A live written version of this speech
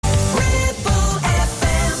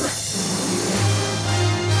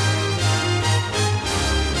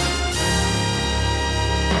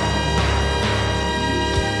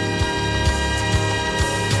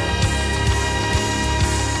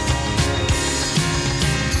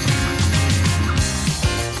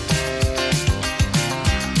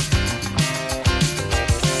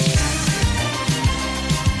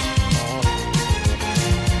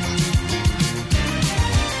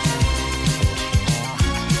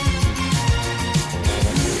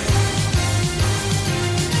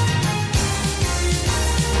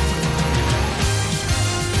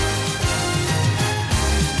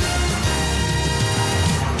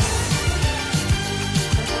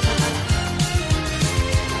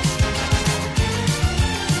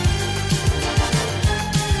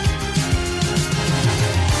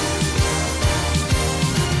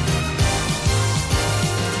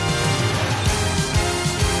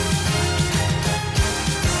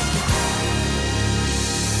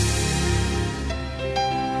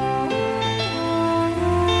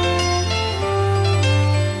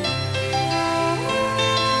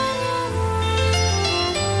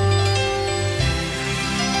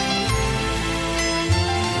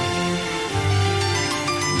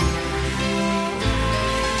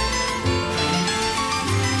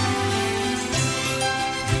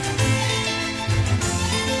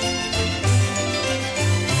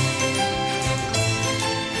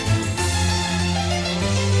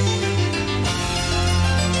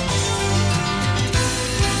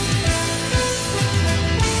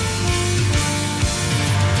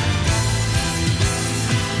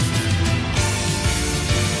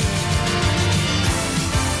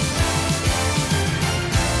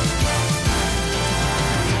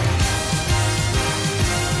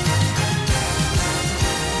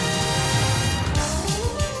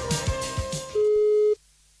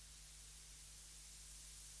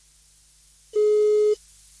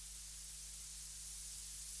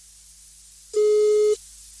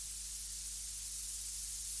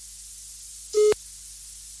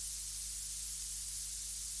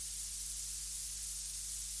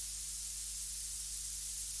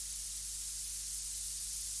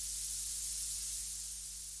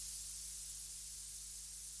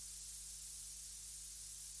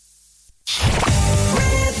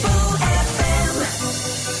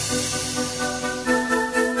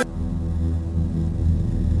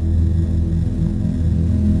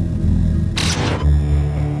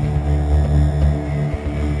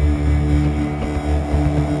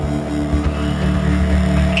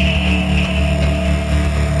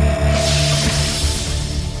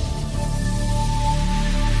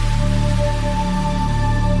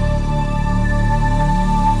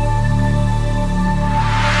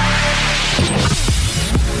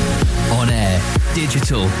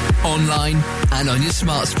online and on your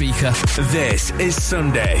smart speaker. This is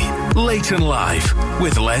Sunday, Late and Live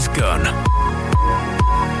with Les Gunn.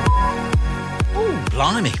 Oh,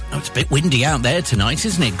 blimey. Oh, it's a bit windy out there tonight,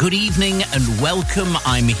 isn't it? Good evening and welcome.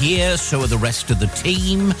 I'm here, so are the rest of the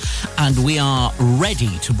team, and we are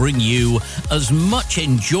ready to bring you as much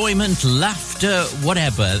enjoyment, laughter,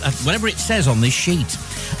 whatever it says on this sheet.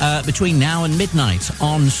 Between now and midnight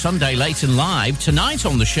on Sunday Late and Live. Tonight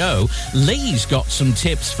on the show, Lee's got some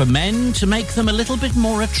tips for men to make them a little bit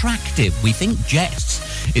more attractive. We think Jess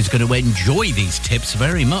is going to enjoy these tips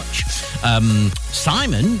very much.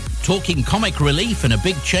 Simon, talking comic relief and a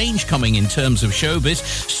big change coming in terms of showbiz.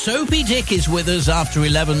 Soapy Dick is with us after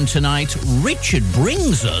 11 tonight. Richard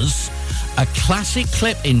brings us a classic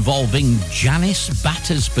clip involving Janice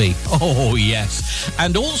Battersby. Oh, yes.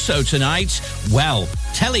 And also tonight, well,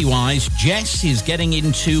 telly-wise, Jess is getting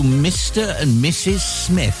into Mr. and Mrs.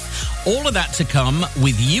 Smith. All of that to come,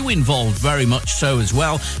 with you involved very much so as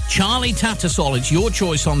well. Charlie Tattersall, it's your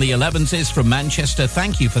choice on the 11s from Manchester.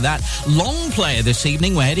 Thank you for that. Long player this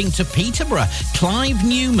evening, we're heading to Peterborough. Clive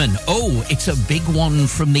Newman. Oh, it's a big one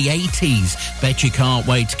from the 80s. Bet you can't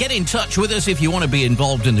wait. Get in touch with us if you want to be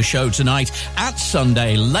involved in the show tonight at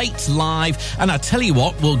Sunday Late Live. And I tell you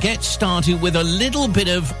what, we'll get started with a little bit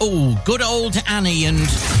of, good old Annie and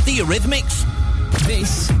the Eurythmics.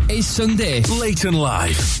 This is Sunday Late and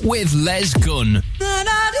Live with Les Gunn.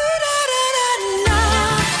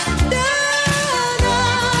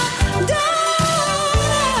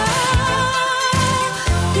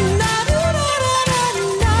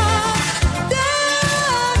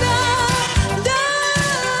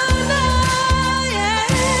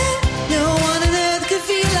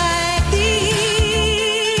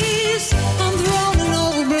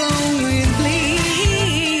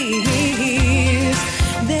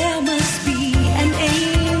 There must be an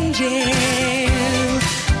angel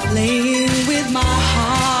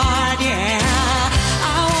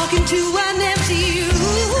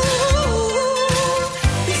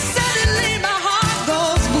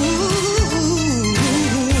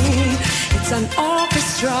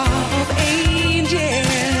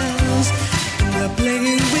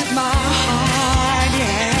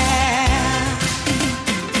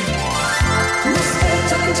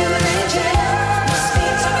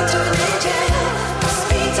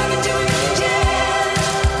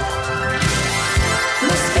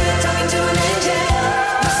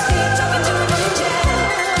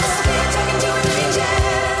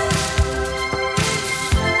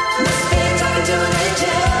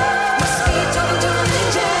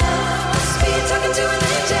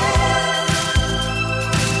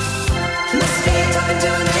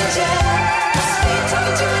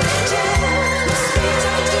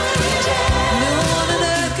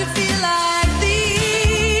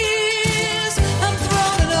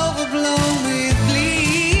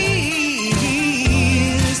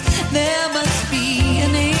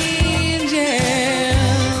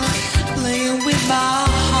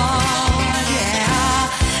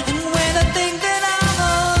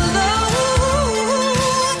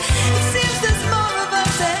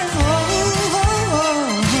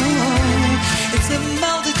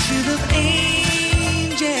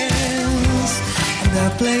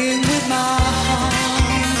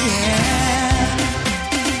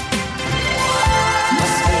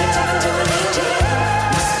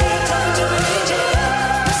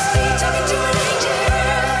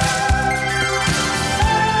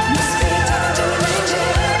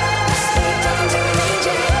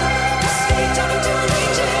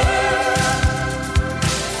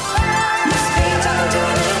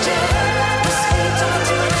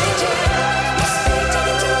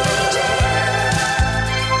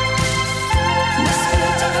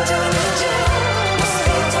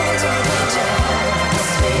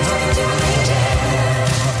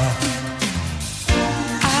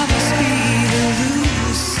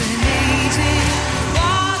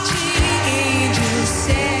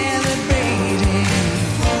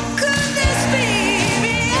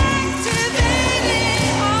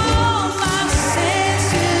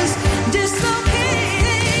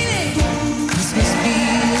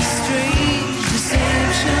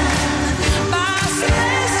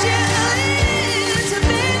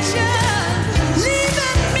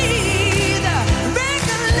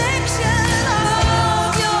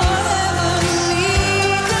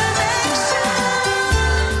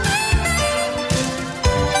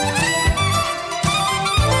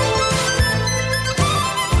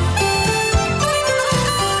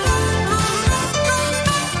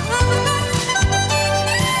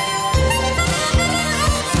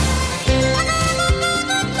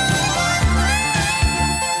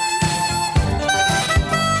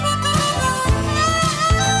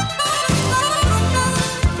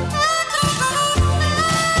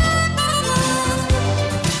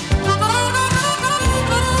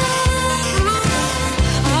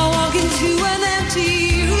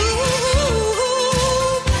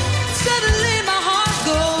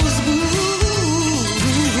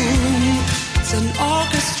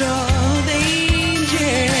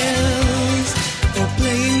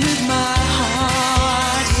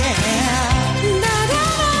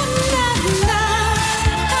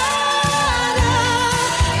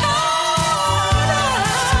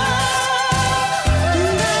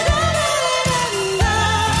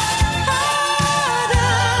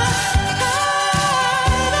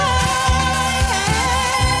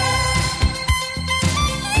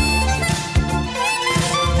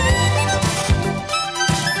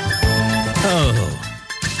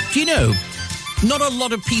know, not a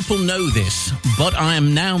lot of people know this, but I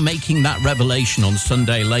am now making that revelation on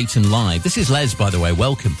Sunday Late and Live. This is Les, by the way,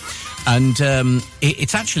 welcome. And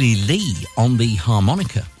it's actually Lee on the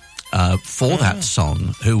harmonica for that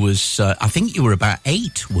song, who was, I think you were about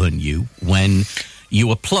 8, weren't you, when you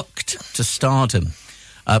were plucked to stardom.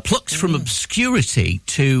 Plucked from obscurity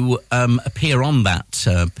to appear on that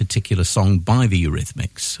particular song by the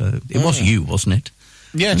Eurythmics. It was you, wasn't it?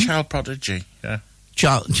 Yeah, child prodigy, yeah.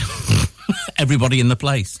 Everybody in the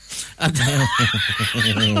place.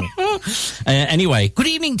 Anyway, good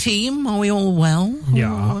evening, team. Are we all well?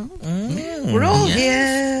 Yeah. We're all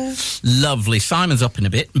here. Lovely. Simon's up in a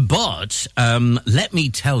bit, but let me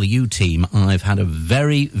tell you, team, I've had a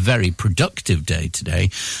very, very productive day today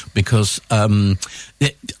because I'm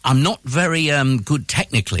not very good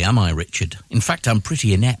technically, am I, Richard? In fact, I'm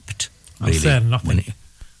pretty inept. Really, I'm saying nothing.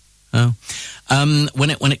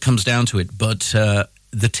 When it comes down to it, but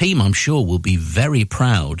the team, I'm sure, will be very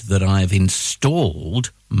proud that I've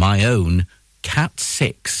installed my own Cat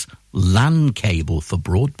 6 LAN cable for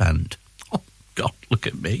broadband. Oh, God, look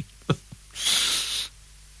at me.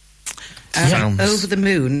 Over the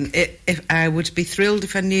moon. If I would be thrilled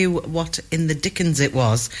if I knew what in the dickens it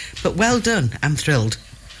was, but well done. I'm thrilled.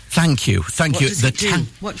 Thank you. What does it do?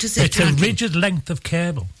 What does it do? It's a rigid length of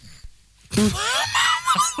cable.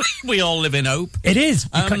 We all live in hope. It is.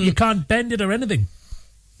 You can't bend it or anything.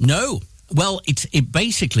 No. Well, it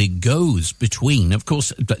basically goes between, of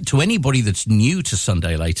course, to anybody that's new to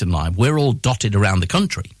Sunday Late and Live, we're all dotted around the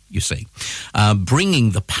country, you see, bringing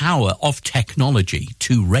the power of technology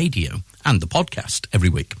to radio and the podcast every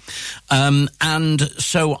week. And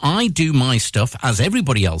so I do my stuff, as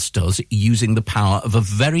everybody else does, using the power of a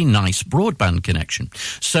very nice broadband connection.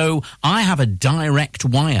 So I have a direct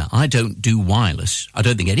wire. I don't do wireless. I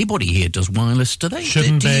don't think anybody here does wireless, do they?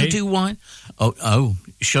 Shouldn't do they? You do wireless? Oh,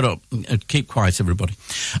 shut up. Keep quiet, everybody.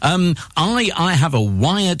 I have a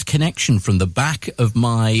wired connection from the back of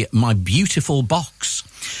my beautiful box.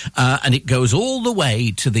 And it goes all the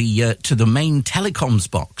way to the main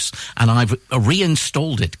telecoms box, and I've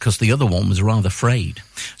reinstalled it because the other one was rather frayed.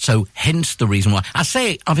 So hence the reason why I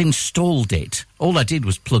say I've installed it. All I did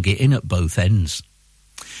was plug it in at both ends.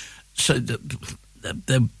 So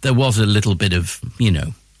there was a little bit of,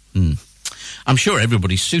 I'm sure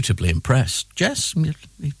everybody's suitably impressed. Jess,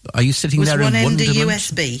 are you sitting there in wonderment? Was one end a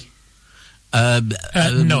USB?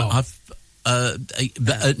 No.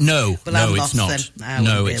 No, well, no, it's not.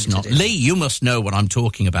 No, it's not. Lee, you must know what I'm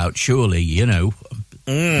talking about, surely,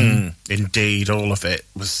 Indeed, all of it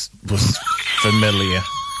was familiar.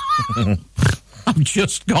 I've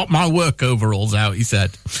just got my work overalls out, he said.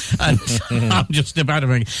 And I'm just about to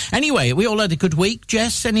ring. Anyway, we all had a good week.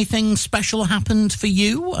 Jess, anything special happened for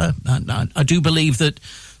you? I do believe that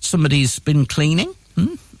somebody's been cleaning.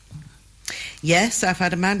 Yes, I've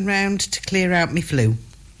had a man round to clear out my flue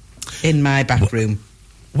in my back room.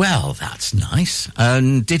 Well, that's nice.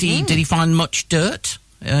 And did he find much dirt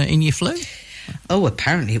in your flue? Oh,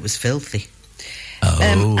 apparently it was filthy. Oh,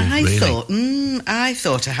 really? I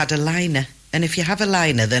thought I had a liner. And if you have a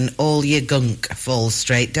liner, then all your gunk falls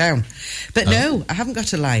straight down. But no, I haven't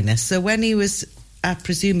got a liner. So when I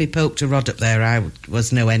presume he poked a rod up there, I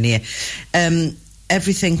was nowhere near.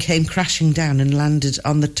 Everything came crashing down and landed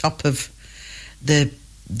on the top of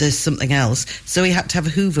there's something else. So he had to have a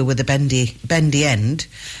hoover with a bendy end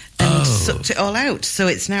and sucked it all out. So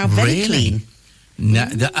it's now very clean. Now,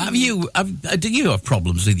 do you have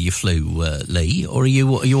problems with your flue, Lee, or are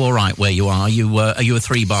you all right where you are? Are you a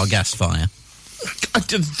 3-bar gas fire?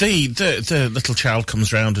 The little child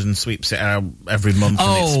comes round and sweeps it out every month,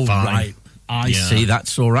 and it's fine. Right. I see.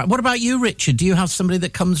 That's all right. What about you, Richard? Do you have somebody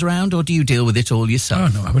that comes around, or do you deal with it all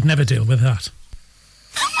yourself? Oh no, I would never deal with that.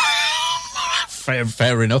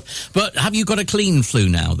 Fair enough. But have you got a clean flue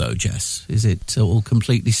now, though, Jess? Is it all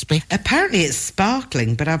completely spick? Apparently it's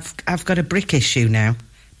sparkling, but I've got a brick issue now.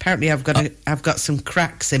 Apparently I've got some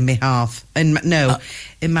cracks in my hearth. In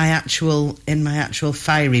my actual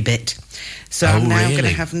fiery bit. So I'm now going to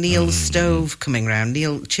have Neil's stove coming round.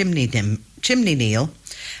 Chimney Neil.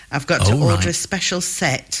 I've got to order a special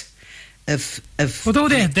set of. Although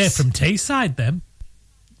they're from Tayside, them.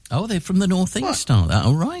 Oh, they're from the northeast, are they?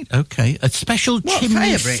 Oh, right, okay. A special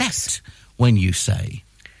chimney set, when you say.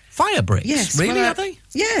 Fire bricks? Yes. Really, are they?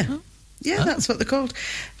 Yeah. Oh. Yeah, that's what they're called.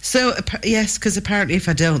 So, yes, because apparently if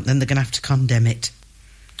I don't, then they're going to have to condemn it.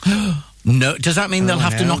 No, does that mean they'll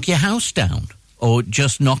have to knock your house down? Or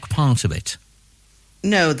just knock part of it?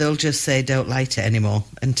 No, they'll just say don't light it anymore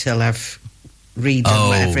until I've redone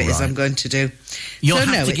whatever it is I'm going to do.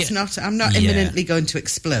 It's not. I'm not imminently going to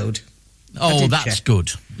explode. Oh, that's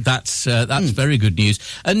good. That's very good news.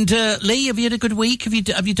 And Lee, have you had a good week? Have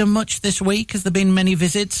you done much this week? Has there been many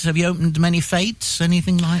visits? Have you opened many fates?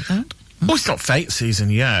 Anything like that? Oh, it's not fate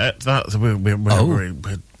season yet.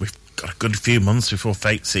 We've got a good few months before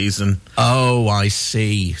fate season. Oh, I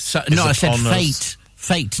see. So, no, I said fate.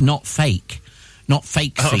 Fate, not fake. Not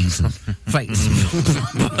fake season. Fate.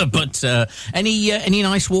 But any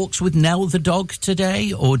nice walks with Nell the dog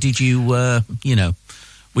today? Or did you, was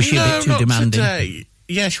she a bit too demanding? Today.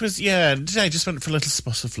 Yeah, she was. Yeah, today just went for a little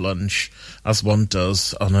spot of lunch, as one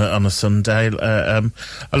does on a Sunday. A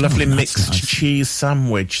lovely mixed cheese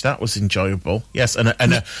sandwich that was enjoyable. Yes, and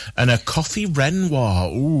a coffee Renoir.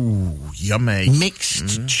 Ooh, yummy.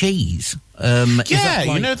 Mixed cheese. Yeah,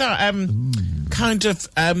 you know that kind of.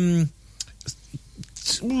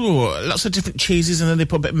 Lots of different cheeses, and then they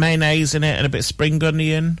put a bit of mayonnaise in it and a bit of spring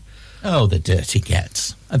onion. Oh, the dirty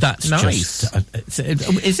gets. That's nice.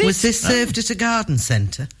 Is it? Was this served at a garden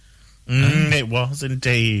centre? It was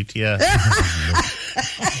indeed, yeah.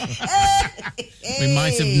 We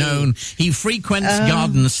might have known. He frequents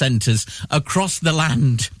garden centres across the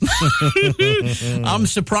land. I'm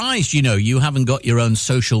surprised, you haven't got your own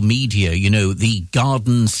social media, the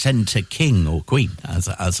garden centre king or queen,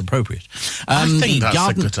 as appropriate. I think that's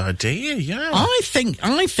a good idea, yeah. I think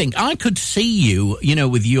I could see you,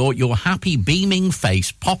 with your happy, beaming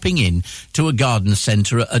face popping in to a garden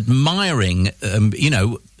centre, admiring,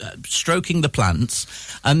 stroking the plants,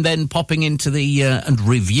 and then popping into the and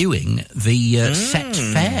reviewing the set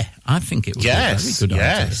fair. I think it was a very good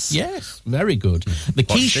idea. Yes, very good. The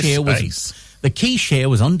quiche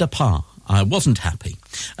was under par. I wasn't happy,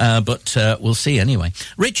 but we'll see anyway.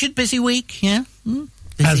 Richard, busy week, yeah?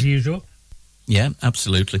 As usual. Yeah,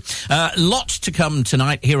 absolutely. Lots to come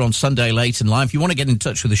tonight here on Sunday Late and Live. If you want to get in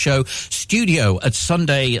touch with the show, studio at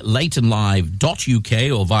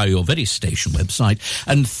sundaylateandlive.uk or via your very station website.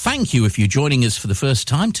 And thank you if you're joining us for the first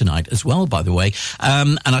time tonight as well, by the way.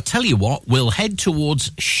 And I tell you what, we'll head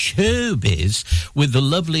towards showbiz with the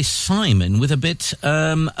lovely Simon with a bit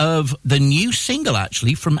of the new single,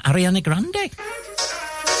 actually, from Ariana Grande.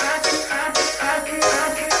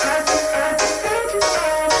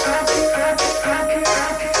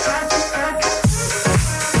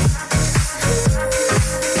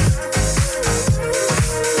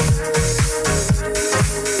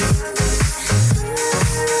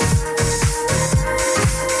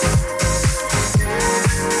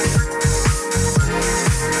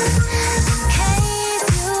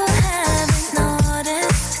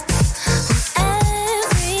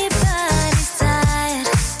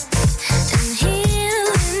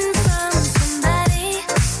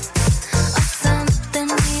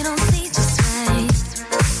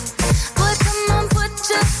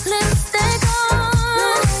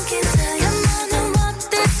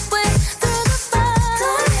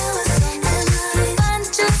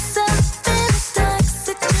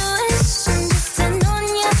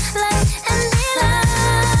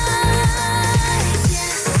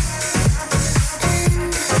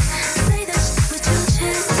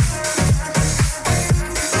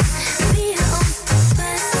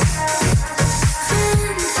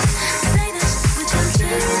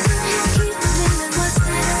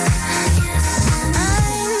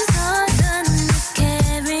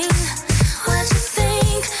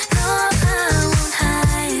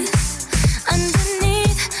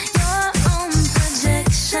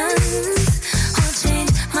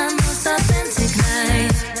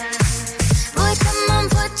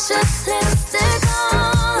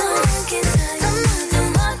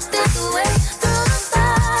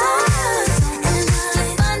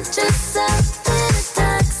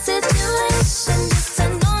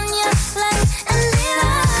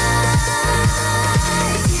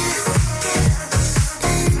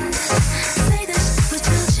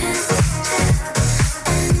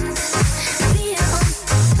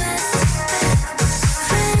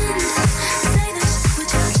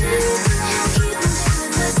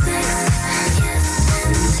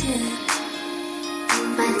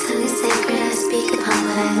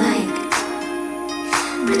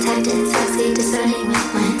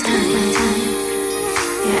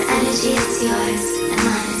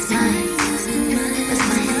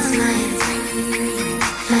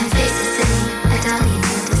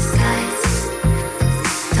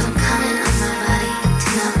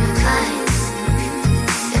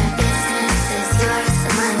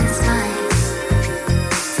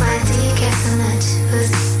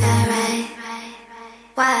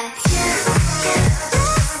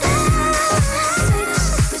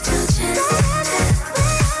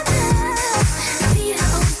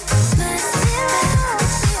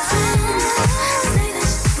 Friends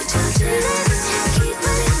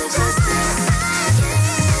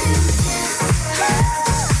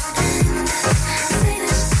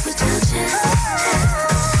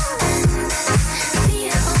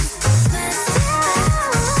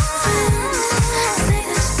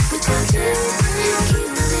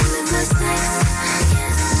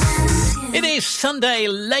Sunday,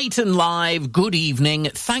 late and live. Good evening.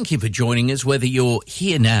 Thank you for joining us, whether you're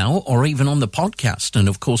here now or even on the podcast. And,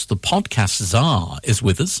 of course, the podcast czar is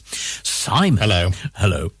with us. Simon. Hello.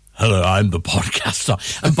 Hello. Hello, I'm the podcast czar.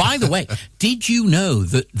 And, by the way, did you know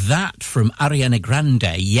that from Ariana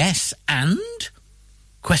Grande, yes, and?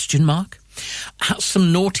 Question mark. Has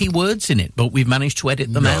some naughty words in it, but we've managed to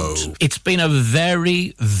edit them out. It's been a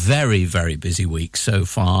very, very, very busy week so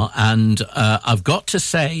far, and I've got to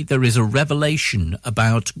say there is a revelation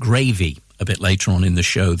about gravy a bit later on in the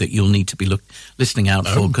show that you'll need to be listening out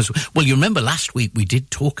for, because, well, you remember last week we did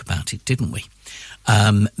talk about it, didn't we?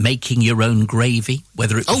 Making your own gravy,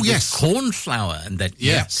 whether it was with corn flour, and that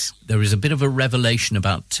there is a bit of a revelation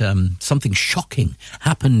about something shocking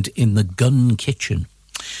happened in the Gun kitchen.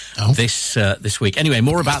 This week. Anyway,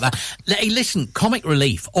 more about that. Hey, listen, Comic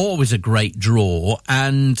Relief, always a great draw.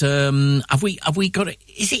 And have we got it?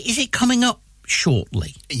 Is it coming up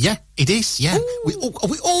shortly? Yeah, it is, yeah. We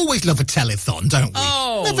always love a telethon, don't we?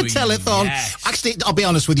 Oh, love a telethon. Yes. Actually, I'll be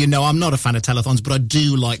honest with you, no, I'm not a fan of telethons, but I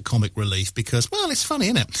do like Comic Relief because, well, it's funny,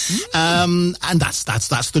 isn't it? And that's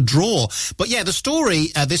the draw. But yeah, the story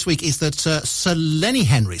this week is that Sir Leonard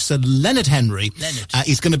Henry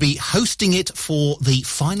is going to be hosting it for the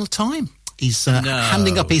final time. He's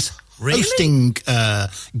handing up his hosting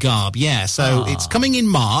garb, yeah. So it's coming in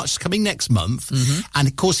March, coming next month. And,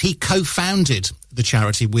 of course, he co-founded the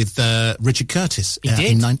charity with Richard Curtis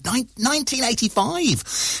in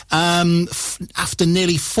 1985. After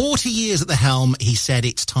nearly 40 years at the helm, he said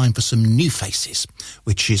it's time for some new faces,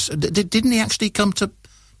 which is... Didn't he actually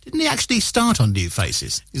start on New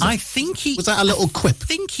Faces? I think he... Was that a little quip? I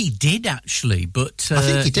think he did, actually, but... I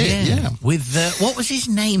think he did, yeah. With... what was his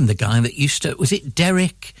name, the guy that used to... Was it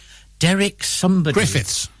Derek somebody?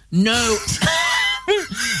 Griffiths. No.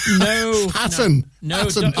 No. Hatton. No,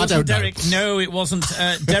 Hatton, it wasn't Derek. No, it wasn't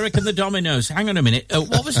Derek and the Dominoes. Hang on a minute.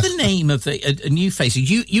 What was the name of the New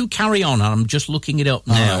Faces? You carry on. I'm just looking it up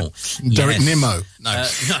now. Derek Nimmo. No.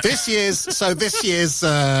 This year's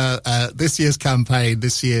campaign,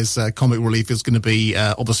 this year's Comic Relief is going to be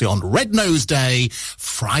obviously on Red Nose Day,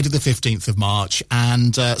 Friday the 15th of March.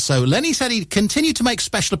 And so Lenny said he'd continue to make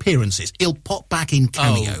special appearances. He'll pop back in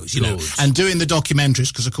cameos, and doing the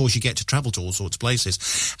documentaries, because, of course, you get to travel to all sorts of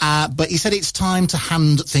places. But he said it's time to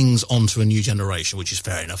hand things on to a new generation, which is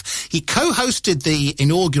fair enough. He co-hosted the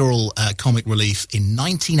inaugural Comic Relief in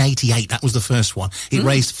 1988. That was the first one. It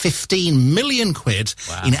raised 15 million quid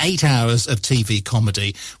in 8 hours of TV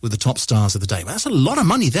comedy with the top stars of the day. Well, that's a lot of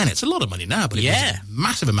money then. It's a lot of money now, but it was a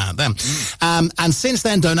massive amount then. And since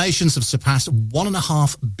then, donations have surpassed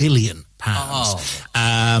 £1.5 billion.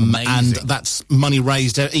 And that's money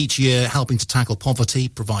raised each year helping to tackle poverty,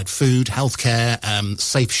 provide food, healthcare,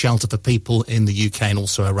 safe shelter for people in the UK and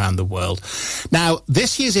also around the world. Now,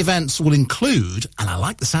 this year's events will include, and I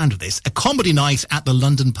like the sound of this, a comedy night at the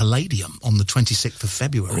London Palladium on the 26th of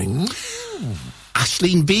February.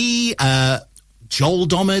 Aisling B., Joel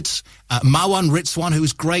Dommett, Marwan Rizwan, who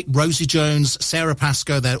is great, Rosie Jones, Sarah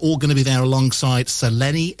Pascoe, they're all going to be there alongside Sir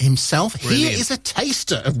Lenny himself. Brilliant. Here is a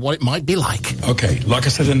taster of what it might be like. Okay, like I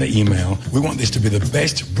said in the email, we want this to be the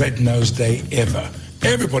best Red Nose Day ever.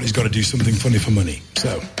 Everybody's got to do something funny for money.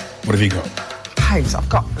 So, what have you got? Babes, I've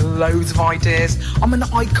got loads of ideas. I'm an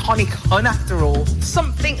iconic hun after all.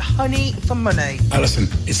 Something honey for money. Alison,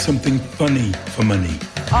 it's something funny for money.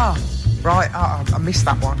 Right, I missed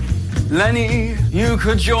that one. Lenny, you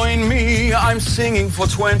could join me. I'm singing for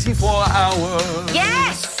 24 hours.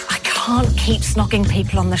 Yes! I can't keep snogging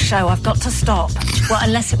people on the show. I've got to stop. Well,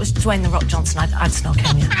 unless it was Dwayne The Rock Johnson, I'd snog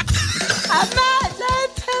him, yeah. I'm at the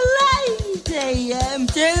Palladium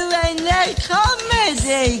doing the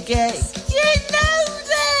comedy gig. You know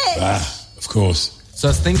this! Of course. So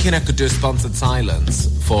I was thinking I could do a sponsored silence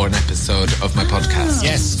for an episode of my podcast.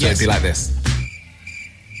 Yes, So it'd be like this.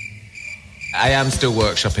 I am still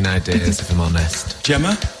workshopping ideas, if I'm honest.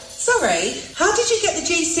 Gemma? Sorry, how did you get the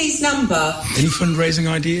GC's number? Any fundraising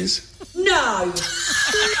ideas? No.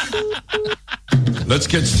 Let's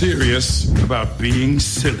get serious about being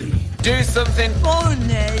silly. Do something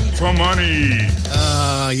funny for money.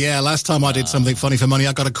 Last time I did something funny for money,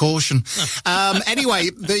 I got a caution. Anyway,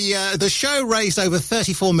 the show raised over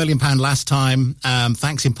 £34 million last time,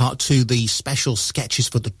 thanks in part to the special sketches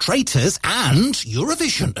for the Traitors and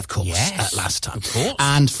Eurovision, of course, last time. Of course.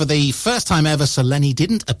 And for the first time ever, Sir Lenny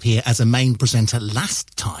didn't appear as a main presenter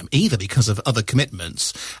last time either because of other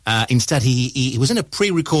commitments. Instead, he was in a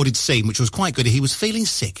pre-recorded scene, which was quite good. He was feeling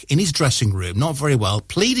sick in his dressing room, not very well,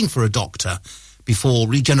 pleading for a doctor. before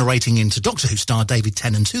regenerating into Doctor Who star David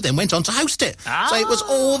Tennant, who then went on to host it. So it was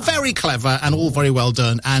all very clever and all very well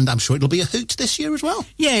done, and I'm sure it'll be a hoot this year as well.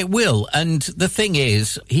 Yeah, it will. And the thing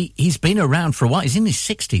is, he's been around for a while. He's in his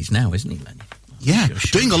 60s now, isn't he, Lenny? Yeah,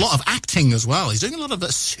 doing a lot of acting as well. He's doing a lot of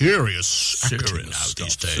serious acting now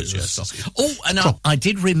these days. Yes. Oh, and I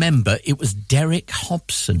did remember it was Derek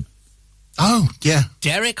Hobson. Oh, yeah.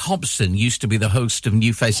 Derek Hobson used to be the host of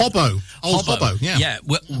New Faces. Hobbo, yeah. Yeah,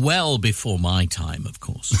 well before my time, of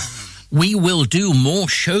course. We will do more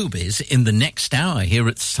showbiz in the next hour here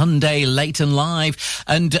at Sunday Late and Live.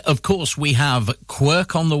 And, of course, we have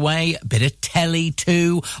Quirk on the way, a bit of telly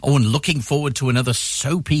too. Oh, and looking forward to another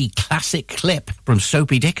soapy classic clip from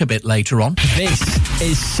Soapy Dick a bit later on. This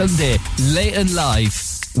is Sunday Late and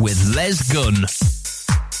Live with Les Gunn.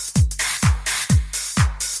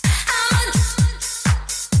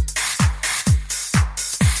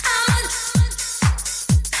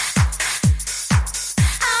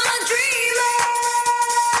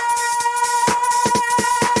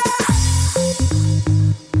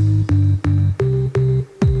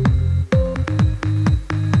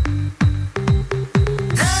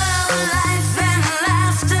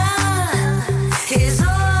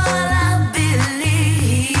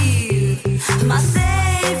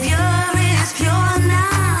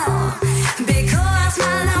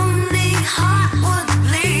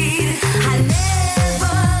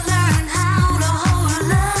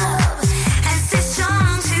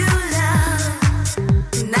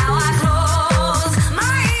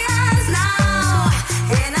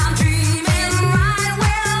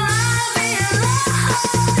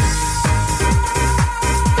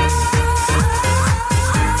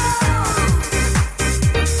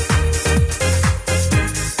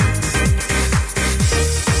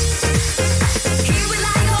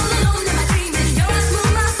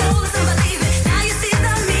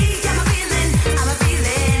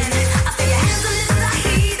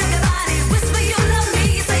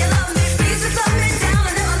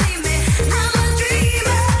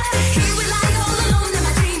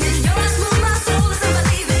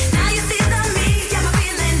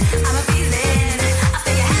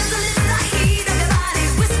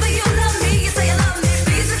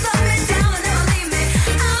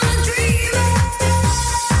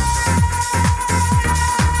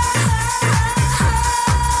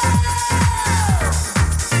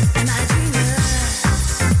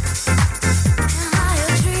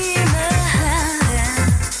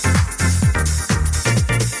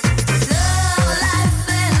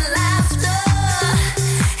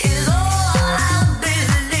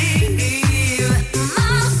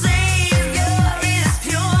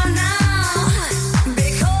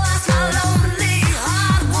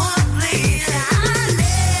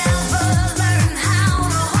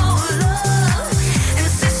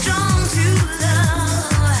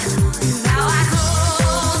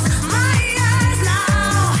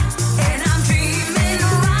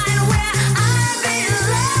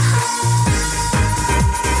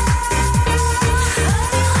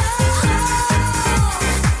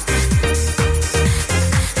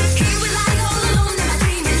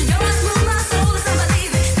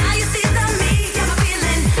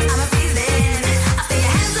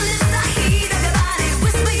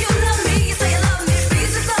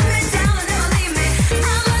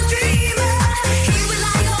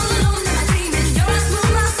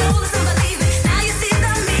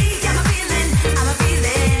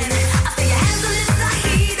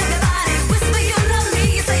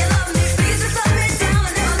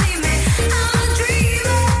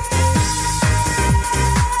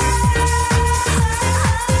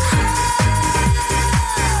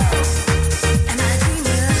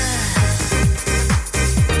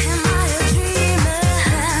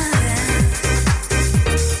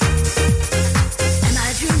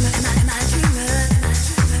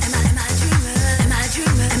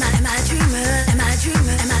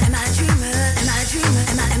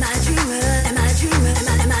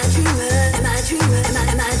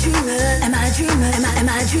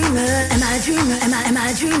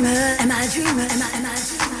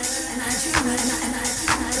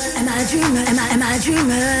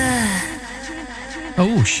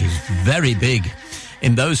 Oh, she's very big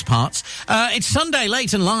in those parts. It's Sunday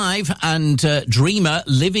Late and Live, and Dreamer,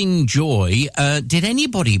 Living Joy. Did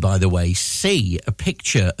anybody, by the way, see a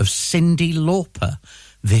picture of Cyndi Lauper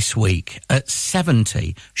this week at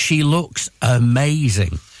 70? She looks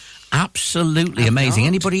amazing. Absolutely amazing. Not.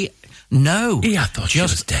 Anybody? No. Yeah, I thought she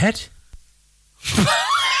was dead.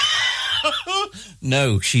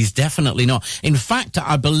 No, she's definitely not. In fact,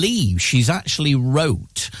 I believe she's actually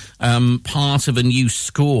wrote part of a new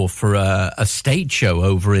score for a stage show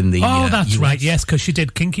over in the that's US. right, yes, because she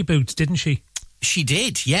did Kinky Boots, didn't she? She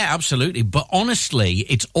did, yeah, absolutely. But honestly,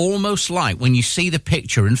 it's almost like when you see the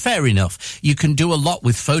picture, and fair enough, you can do a lot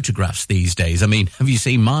with photographs these days. I mean, have you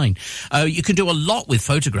seen mine? You can do a lot with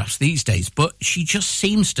photographs these days, but she just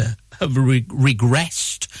seems to have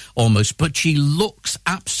regressed almost. But she looks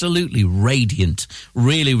absolutely radiant.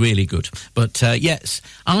 Really, really good. But yes,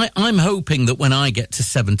 I'm hoping that when I get to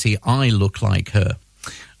 70, I look like her,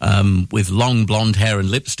 with long blonde hair and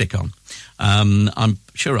lipstick on. I'm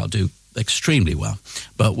sure I'll do extremely well,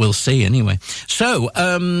 but we'll see anyway. So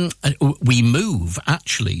we move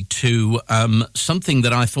actually to something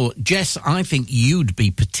that I thought, Jess, I think you'd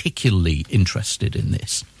be particularly interested in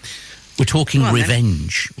this. We're talking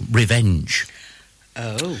revenge. Revenge.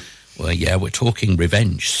 Oh. Well, yeah, we're talking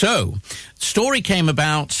revenge. So, story came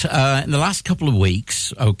about in the last couple of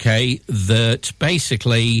weeks, okay, that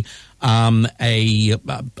basically a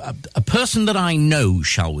person that I know,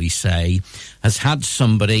 shall we say, has had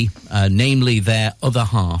somebody, namely their other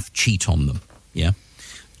half, cheat on them, yeah?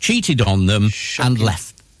 Cheated on them and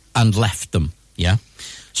left them, yeah?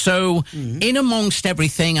 So, in amongst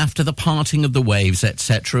everything, after the parting of the waves,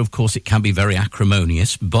 etc., of course, it can be very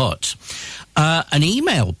acrimonious, but an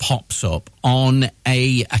email pops up on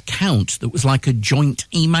a account that was like a joint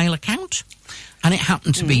email account, and it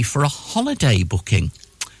happened to be for a holiday booking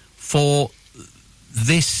for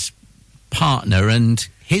this partner and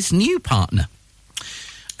his new partner.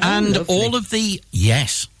 And all of the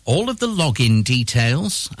login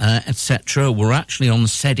details, etc., were actually on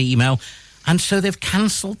said email. And so they've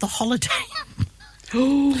cancelled the holiday.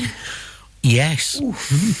 Yes.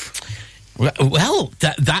 Well,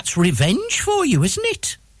 that's revenge for you, isn't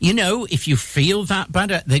it? You know, if you feel that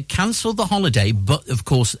bad, they cancel the holiday, but of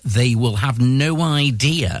course they will have no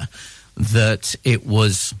idea that it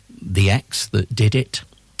was the ex that did it.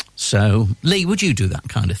 So, Lee, would you do that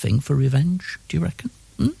kind of thing for revenge, do you reckon?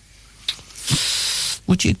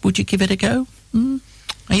 Would you give it a go?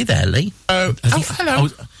 Are you there, Lee? Hello.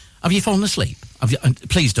 Have you fallen asleep?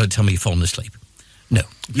 Please don't tell me you've fallen asleep. No.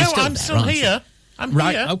 I'm still here. I'm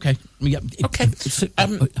here. Okay. Yeah. Okay.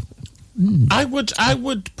 I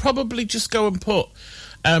would probably just go and put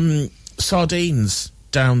sardines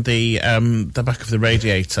down the back of the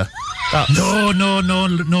radiator.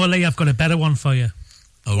 No, Lee, I've got a better one for you.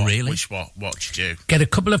 Oh, really? What'd you do? Get a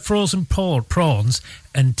couple of frozen prawns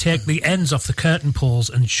and take the ends off the curtain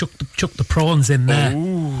poles and chuck the prawns in there.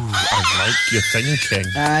 Ooh, I like your thinking.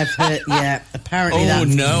 I've heard, yeah, apparently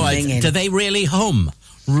that's singing. Do they really hum?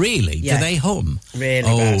 Really? Yeah. Do they hum? Really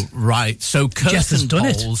bad. bad. Right. So curtain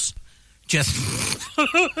poles...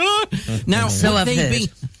 Now,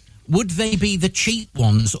 would they be the cheap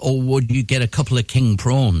ones, or would you get a couple of king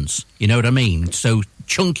prawns? You know what I mean? So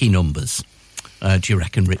chunky numbers. Do you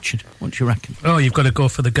reckon, Richard? What do you reckon? Oh, you've got to go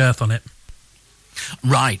for the girth on it.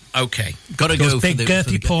 Right, okay. Got to go for big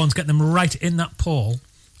girthy prawns, get them right in that pole,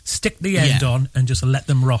 stick the end on, and just let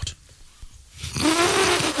them rot.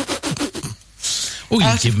 Oh,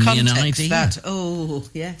 you've given me an idea. Oh,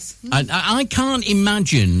 yes. I can't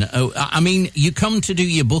imagine. I mean, you come to do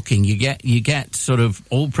your booking, you get sort of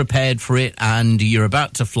all prepared for it, and you're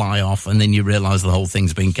about to fly off, and then you realise the whole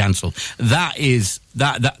thing's been cancelled. That is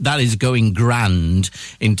going grand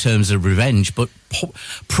in terms of revenge. But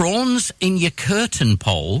prawns in your curtain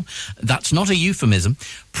pole, that's not a euphemism.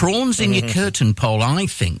 Prawns in your curtain pole, I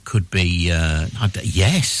think, could be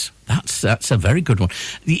yes. That's a very good one.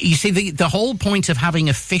 You see, the whole point of having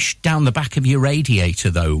a fish down the back of your radiator,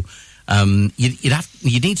 though,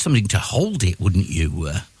 you'd need something to hold it, wouldn't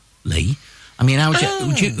you, Lee? I mean, how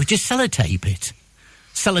would you just sellotape it?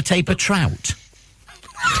 Sellotape a trout.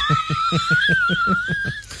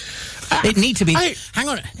 It need to be. Hang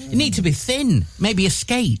on. It need to be thin. Maybe a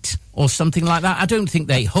skate or something like that. I don't think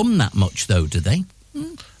they hum that much, though, do they?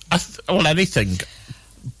 Well, anything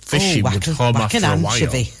fishy would hum after a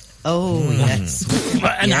while. Oh, yes.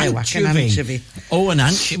 An anchovy. Oh, an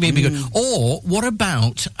anchovy would be good. Or, what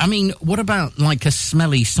about like a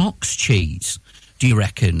smelly socks cheese, do you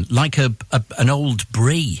reckon? Like an old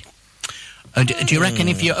brie. Do you reckon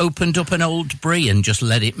if you opened up an old brie and just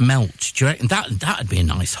let it melt, do you reckon that'd be a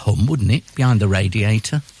nice hum, wouldn't it, behind the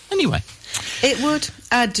radiator? Anyway. It would.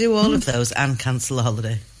 I'd do all of those and cancel the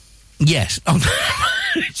holiday. Yes.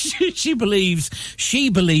 she believes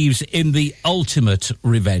in the ultimate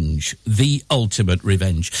revenge. The ultimate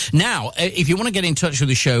revenge. Now, if you want to get in touch with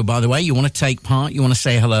the show, by the way, you want to take part, you want to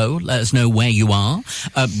say hello, let us know where you are.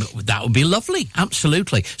 That would be lovely.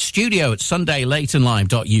 Absolutely. Studio at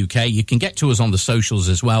sundaylateandlive.uk. You can get to us on the socials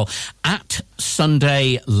as well at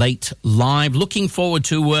Sunday Late Live. Looking forward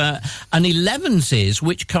to an 11s,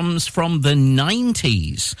 which comes from the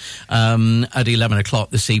 90s at 11 o'clock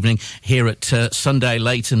this evening here at Sunday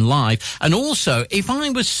Late and Live. And also, if I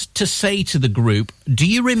was to say to the group, do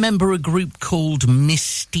you remember a group called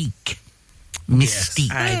Mystique? Mystique.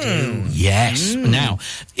 Yes, I do. Yes. Now,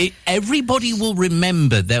 everybody will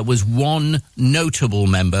remember there was one notable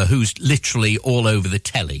member who's literally all over the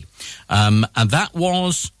telly. And that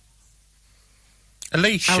was...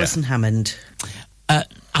 Alicia. Alison Hammond.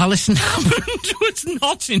 Alison Hammond was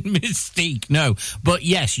not in Mystique, no. But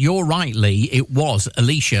yes, you're right, Lee. It was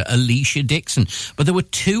Alicia Dixon. But there were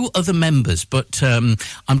two other members. But I'm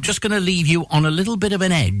just going to leave you on a little bit of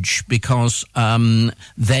an edge because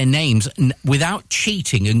their names, without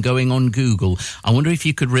cheating and going on Google, I wonder if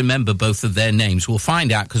you could remember both of their names. We'll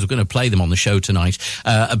find out because we're going to play them on the show tonight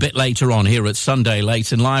a bit later on here at Sunday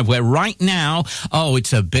Late and Live, where right now,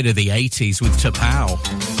 it's a bit of the 80s with Tapow.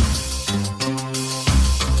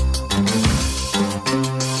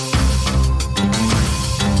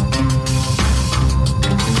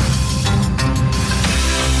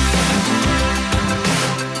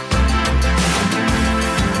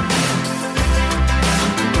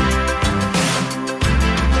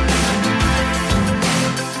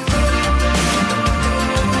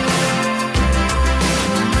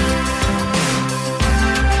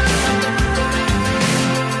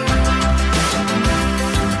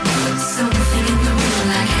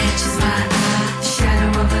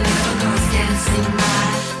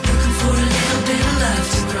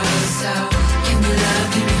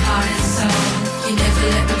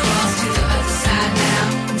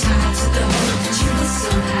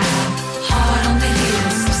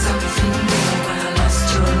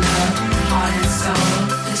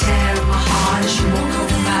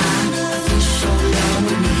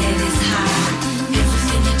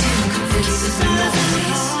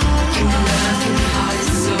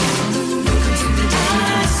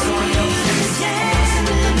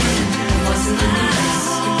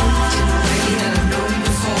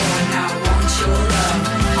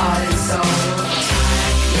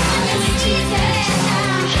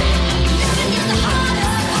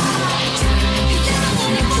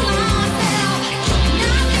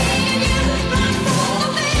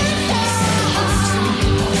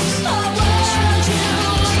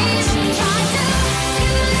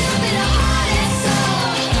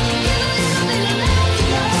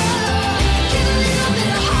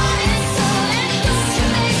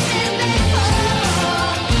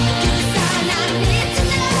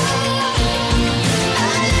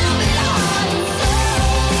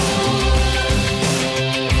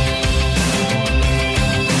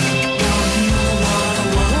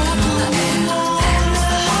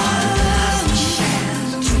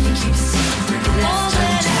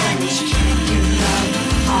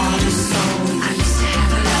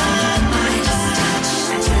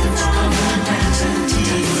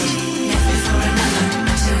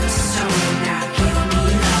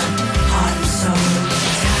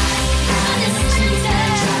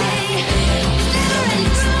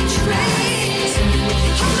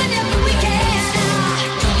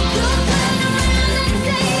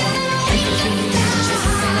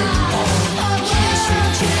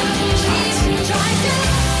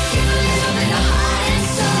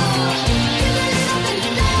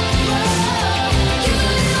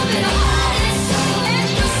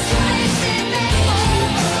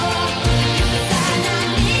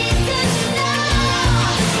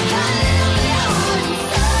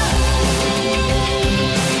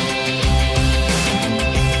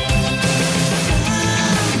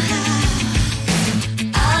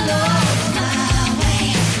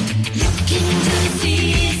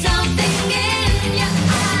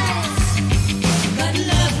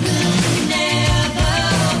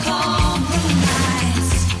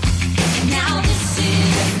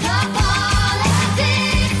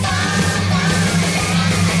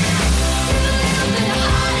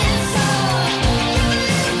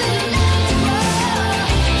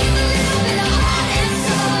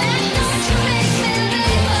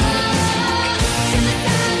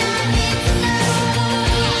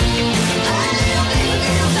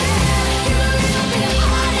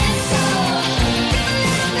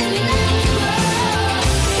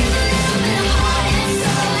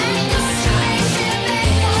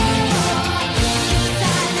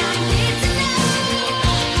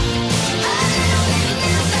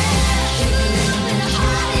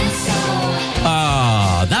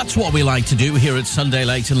 That's what we like to do here at Sunday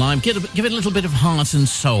Late and Live. Give it a little bit of heart and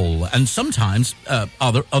soul, and sometimes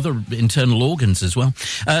other internal organs as well.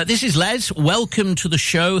 This is Les. Welcome to the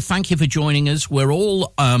show. Thank you for joining us. We're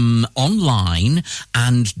all online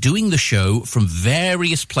and doing the show from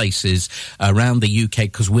various places around the UK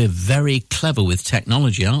because we're very clever with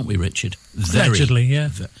technology, aren't we, Richard? Allegedly, yeah.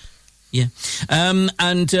 Yeah.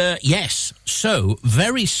 Yes, so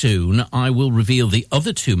very soon I will reveal the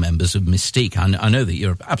other two members of Mystique. I know that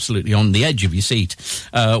you're absolutely on the edge of your seat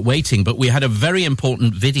waiting, but we had a very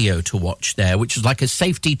important video to watch there, which is like a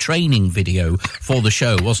safety training video for the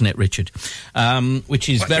show, wasn't it, Richard? Which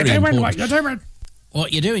is very important.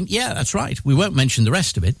 What you're doing? Yeah, that's right. We won't mention the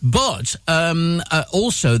rest of it. But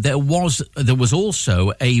also, there was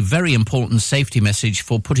also a very important safety message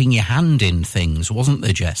for putting your hand in things, wasn't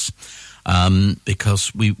there, Jess?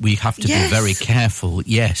 Because we have to be very careful.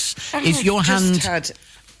 Yes, is your hand it's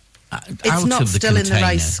out not of the still container? In the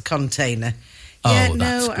rice container? Oh, yeah, that's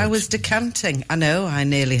no, good. I was decanting. I know, I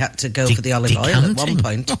nearly had to go for the olive oil at one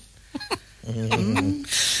point.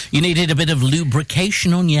 You needed a bit of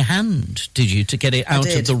lubrication on your hand, did you, to get it out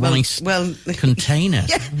of the rice container?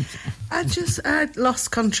 Yeah, I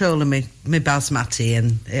lost control of my basmati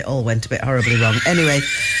and it all went a bit horribly wrong. Anyway,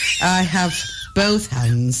 I have both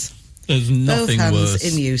hands. There's nothing both hands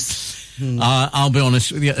worse. in use. I'll be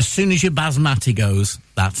honest with you. As soon as your basmati goes,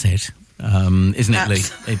 that's it. Isn't it, Lee?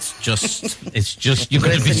 It's just you've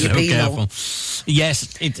got to be so careful.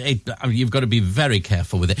 Yes, you've got to be very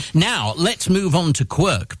careful with it. Now, let's move on to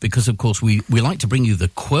quirk, because, of course, we like to bring you the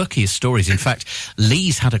quirkiest stories. In fact,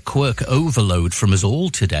 Lee's had a quirk overload from us all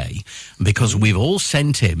today, because we've all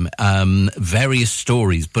sent him various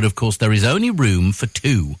stories, but, of course, there is only room for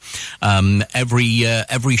two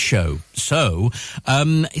every show. So,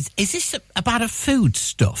 is this about a food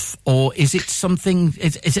stuff, or is it something,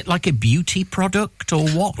 is it like a beauty product, or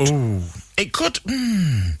what? Ooh. It could.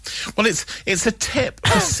 Well, it's a tip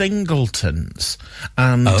for singletons,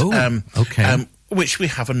 and okay. Which we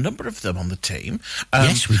have a number of them on the team.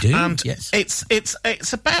 Yes, we do. And yes.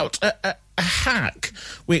 it's about a hack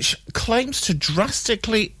which claims to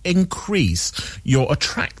drastically increase your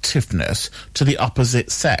attractiveness to the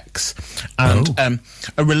opposite sex. And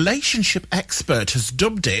a relationship expert has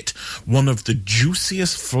dubbed it one of the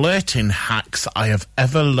juiciest flirting hacks I have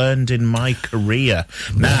ever learned in my career.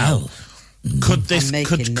 Now, could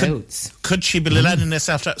she be letting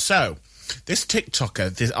herself out? So, this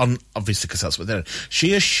TikToker, obviously because that's what they're doing,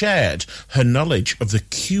 she has shared her knowledge of the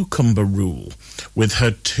cucumber rule with her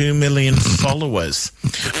 2 million followers.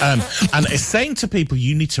 And is saying to people,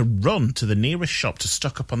 you need to run to the nearest shop to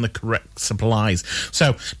stock up on the correct supplies.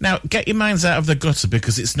 So, now, get your minds out of the gutter,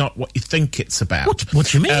 because it's not what you think it's about. What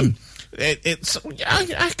do you mean?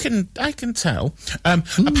 I can tell.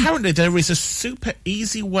 Apparently, there is a super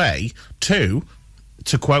easy way to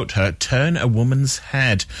quote her, turn a woman's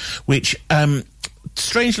head, which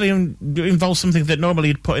strangely involves something that normally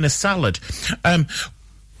you'd put in a salad.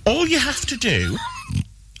 All you have to do,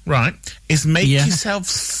 right, is make yourself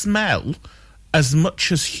smell as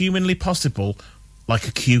much as humanly possible like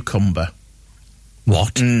a cucumber.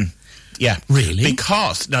 What? Yeah. Really?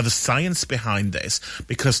 Because, now the science behind this,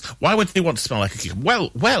 because why would they want to smell like a cucumber?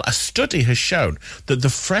 Well, a study has shown that the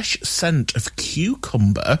fresh scent of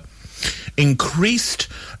cucumber increased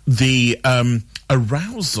the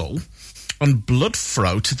arousal and blood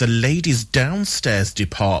flow to the ladies' downstairs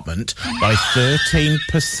department by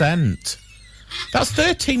 13%. That's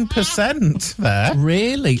 13% there.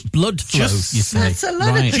 Really? Blood flow, you say? That's a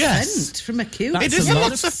lot of percent from a cucumber. It is a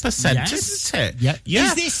lot of percent, isn't it? Yeah.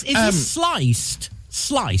 Is this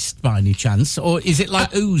sliced by any chance, or is it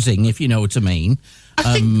like oozing, if you know what I mean?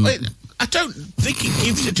 I don't think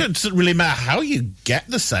it doesn't really matter how you get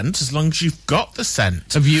the scent, as long as you've got the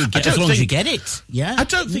scent. As long as you get it, yeah. I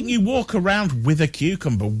don't think you walk around with a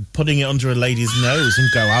cucumber, putting it under a lady's nose and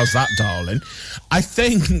go, how's that, darling? I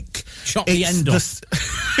think... Chop the end off.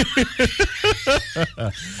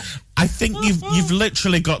 I think you've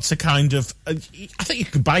literally got to kind of... I think you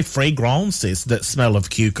can buy fragrances that smell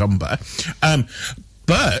of cucumber.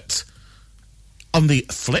 But on the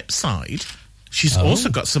flip side... She's also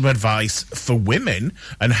got some advice for women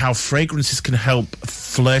and how fragrances can help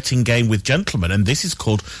flirting game with gentlemen, and this is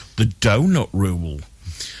called the donut rule.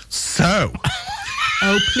 So...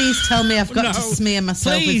 Oh, please tell me I've got to smear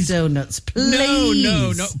myself with donuts. Please.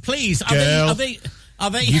 No. Please. Girl, Are they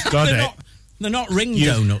you've got it. They're not ring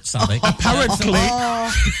donuts, are they? Apparently,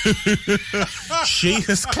 she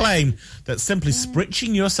has claimed that simply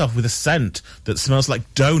spritching yourself with a scent that smells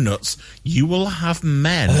like donuts, you will have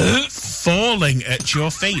men falling at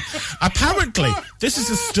your feet. Apparently, this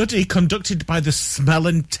is a study conducted by the Smell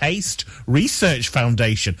and Taste Research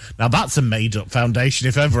Foundation. Now, that's a made-up foundation,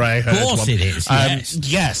 if ever I heard one. Of course it is,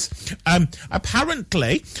 yes.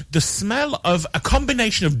 Apparently, the smell of a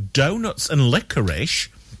combination of donuts and licorice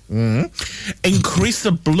increase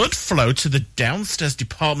the blood flow to the downstairs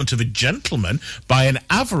department of a gentleman by an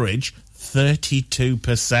average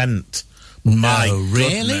 32%. My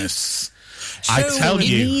goodness. So I tell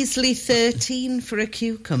you. Measly 13 for a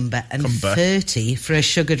cucumber and 30 for a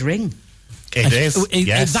sugared ring. It is,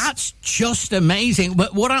 yes. That's just amazing.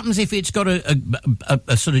 But what happens if it's got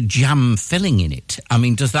a sort of jam filling in it? I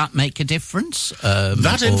mean, does that make a difference?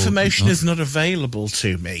 That information is not available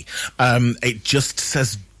to me. It just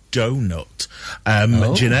says donut,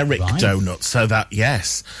 generic donut. So that,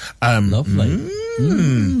 yes. Lovely.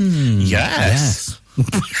 Yes.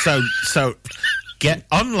 So get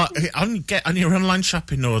on your online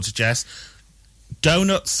shopping order, Jess.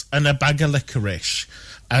 Donuts and a bag of licorice.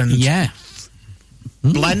 And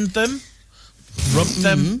blend them, rub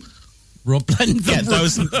them, blend them. Get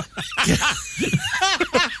those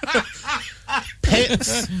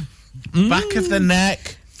pits, back of the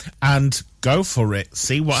neck, and go for it.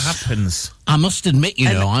 See what happens. I must admit,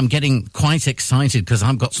 I'm getting quite excited because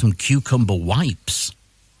I've got some cucumber wipes,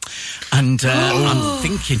 and I'm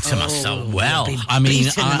thinking to myself, well, I mean,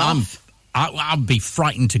 I'd be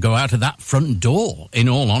frightened to go out of that front door, in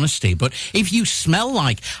all honesty. But if you smell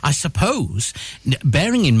like, I suppose,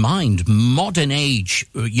 bearing in mind modern age,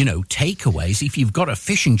 takeaways, if you've got a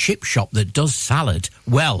fish and chip shop that does salad,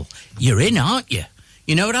 well, you're in, aren't you?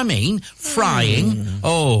 You know what I mean? Frying.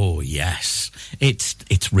 Oh, yes.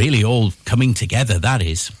 It's really all coming together, that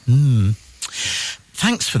is.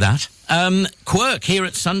 Thanks for that. Quirk here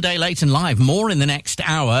at Sunday Late and Live. More in the next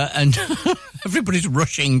hour, and everybody's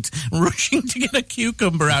rushing to get a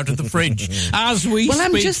cucumber out of the fridge as we speak.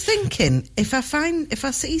 I'm just thinking, if I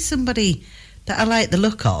see somebody that I like the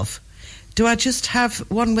look of, do I just have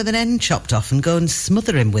one with an end chopped off and go and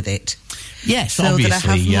smother him with it? Yes, so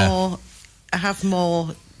obviously. That I have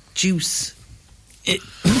more juice.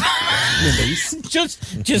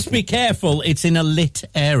 Just be careful. It's in a lit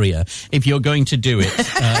area if you're going to do it.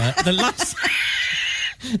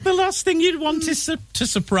 The last thing you'd want is to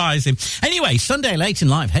surprise him. Anyway, Sunday Late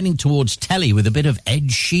and Live, heading towards telly with a bit of Ed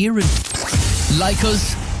Sheeran. Like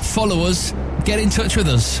us, follow us, get in touch with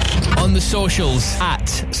us on the socials at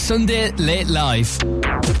Sunday Late Live.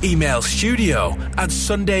 Email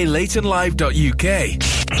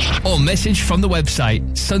studio@sundaylateandlive.uk or message from the website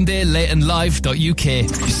sundaylateandlive.uk. You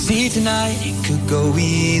see, tonight it could go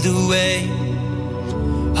either way.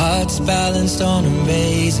 Hearts balanced on a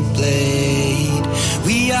razor blade.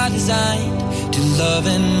 We are designed to love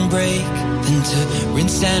and break, then to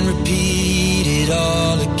rinse and repeat it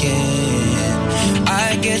all again.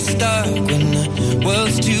 I get stuck when the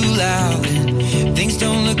world's too loud and things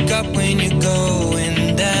don't look up when you're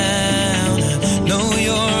going down. I know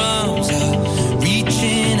your arms are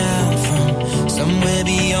reaching out from somewhere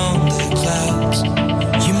beyond the clouds.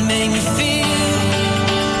 You make me feel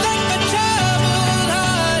like my troubled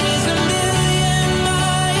heart is a million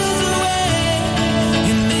miles away.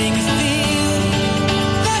 You make me feel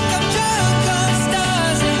like I'm drunk on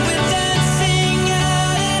stars and we're dancing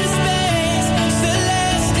out in space,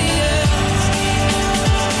 celestial.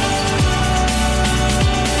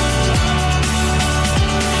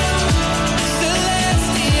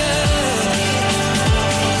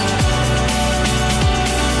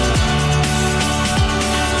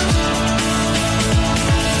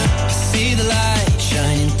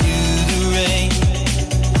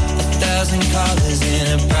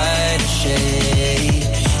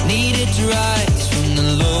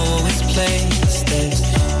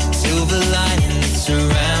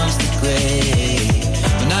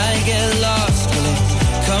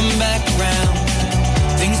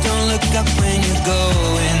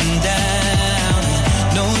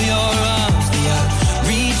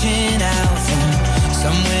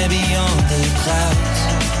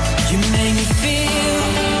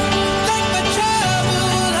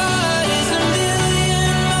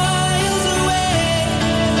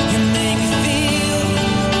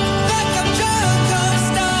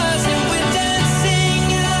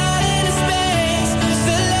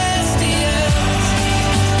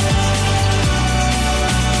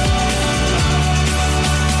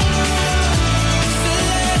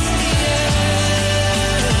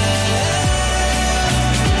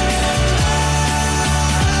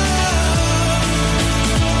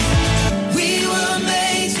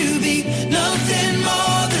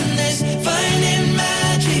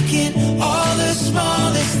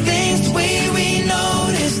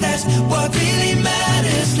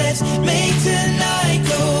 make tonight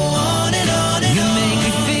go on and on and on. You make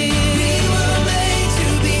me feel we were made to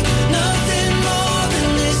be nothing more than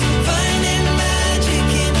this, finding magic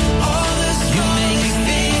in all the stars. You make me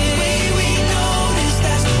feel the way we notice,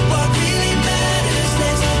 that's what really matters.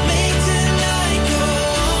 Let's make tonight go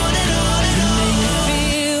on and on and on. You make me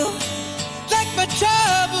feel like my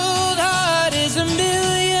troubled heart is a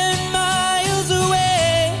million miles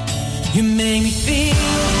away. You make me feel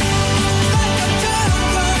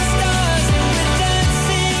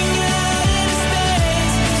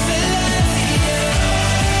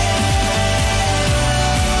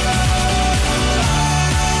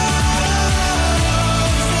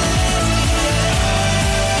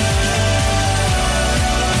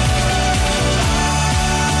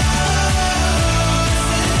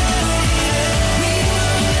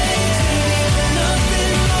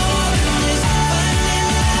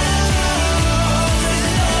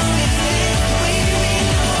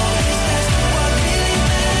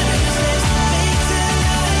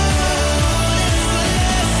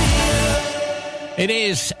It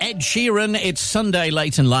is Ed Sheeran. It's Sunday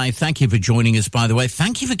late and live. Thank you for joining us, by the way.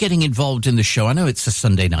 Thank you for getting involved in the show. I know it's a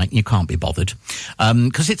Sunday night and you can't be bothered.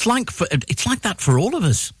 Because it's like that for all of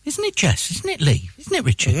us. Isn't it, Jess? Isn't it, Lee? Isn't it,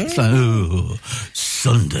 Richard? It's like, oh,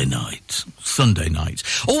 Sunday night. Sunday night.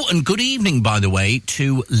 Oh, and good evening, by the way,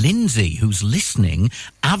 to Lindsay, who's listening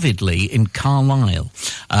avidly in Carlisle.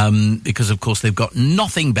 Because, of course, they've got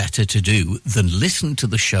nothing better to do than listen to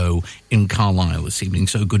the show in Carlisle this evening.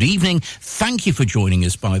 So good evening. Thank you for joining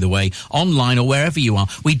us, by the way, online or wherever you are.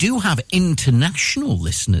 We do have international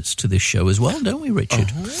listeners to this show as well, don't we,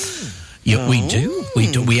 Richard? Oh. Yeah, we do.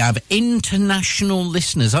 We have international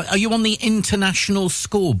listeners. Are you on the international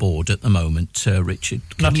scoreboard at the moment, Richard?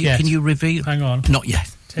 Not yet. Can you reveal? Hang on. Not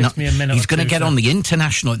yet. Takes me a minute. He's going to get on the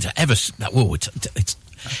international. It's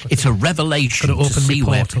a revelation to see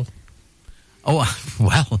where. Oh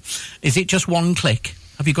well, is it just one click?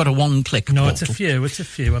 Have you got a one-click No, portal? It's a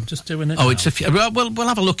few. I'm just doing it now. It's a few. Well, we'll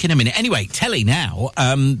have a look in a minute. Anyway, telly now,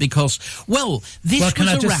 because, this Well, can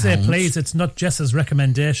was I just around... say, please, it's not Jess's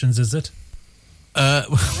recommendations, is it?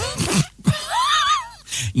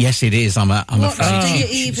 Yes, it is. I'm afraid. What do you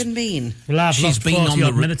even mean? Well, I've She's lost been 40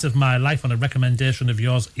 on the minutes of my life on a recommendation of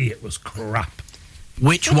yours. It was crap.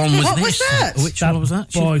 Which one was What this? was that? Which one was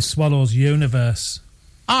that? Boy Swallows Universe.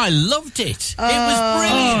 I loved it. It was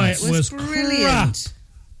brilliant. Oh, it was brilliant.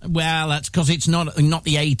 Well, that's because it's not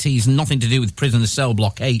the 80s, nothing to do with Prisoner Cell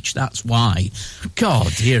Block H, that's why.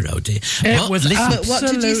 God, dear, oh dear. It was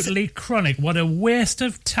absolutely chronic. What a waste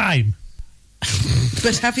of time.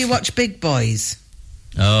 But have you watched Big Boys?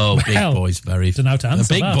 Oh, Big Boys, very... Don't know how to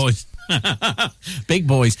answer Big that. Boys. Big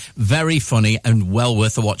Boys, very funny and well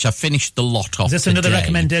worth a watch. I finished the lot off Is this today. another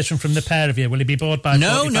recommendation from the pair of you? Will he be bored by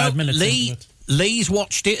 45 minutes into it? Lee's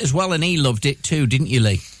watched it as well and he loved it too, didn't you,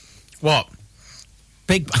 Lee? What?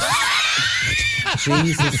 Big...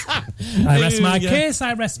 Jesus. I rest my case,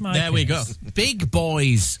 I rest my case. There we go. Big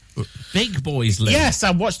Boys. Big Boys, Lee. Yes,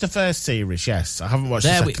 I watched the first series, yes. I haven't watched the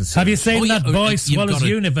second series. Have you seen that Boy Swallows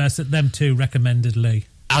Universe that them two recommended, Lee?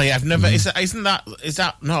 Oh, yeah, I've never... Is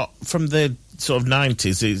that not from the sort of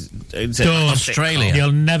 90s? Is it Australia.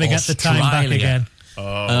 You'll never get the time back again.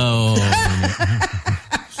 Oh.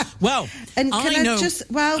 Well, and can I just...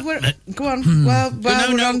 Well, we're... Go on. Well,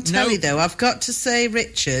 we're on telly, though. I've got to say,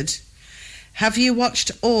 Richard... Have you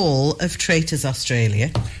watched all of Traitors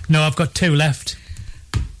Australia? No, I've got 2 left.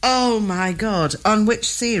 Oh, my God. On which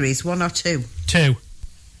series? 1 or 2? 2.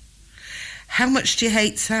 How much do you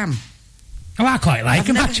hate Sam? Oh, I quite like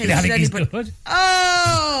him, actually. I think he's good.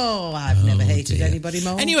 Oh, I've never hated anybody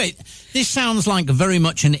more. Anyway, this sounds like very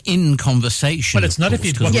much an in-conversation. Well, it's not if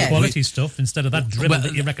you'd want quality stuff instead of that dribble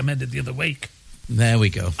that you recommended the other week. There we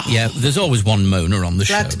go. Yeah, there's always one moaner on the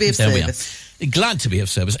show. Glad to be of service. Glad to be of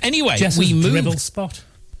service. Anyway, Jess's we moved... dribble spot.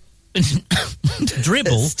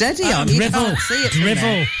 Dribble? Steady on, you can't see it.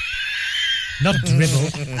 Dribble. Not dribble.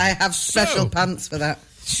 I have special pants for that.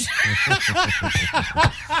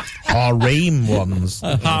 Harem ones.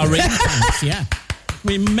 Harem pants, yeah.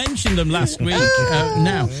 We mentioned them last week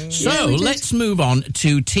now. So let's move on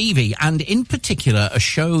to TV, and in particular a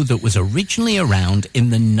show that was originally around in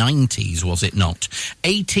the 90s, was it not?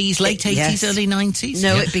 80s, late 80s, Yes. early 90s?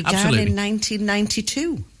 No, Yeah, it began absolutely. in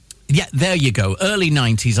 1992. Yeah, there you go. Early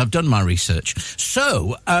 90s. I've done my research.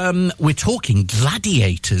 So, we're talking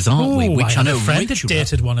Gladiators, aren't we? Which I know a friend Richard had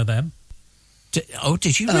dated one of them.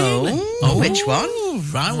 Did you really? Which one?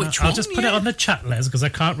 Right, which I'll one? just put it on the chat, Les, because I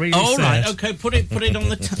can't really Oh, say right, it. okay, put it on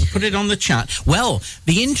the put it on the chat. Well,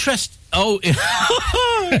 the interest... Oh,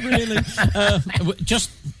 really?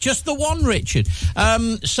 Just the one, Richard. Now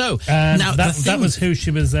that was who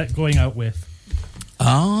she was going out with.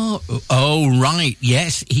 Oh, right.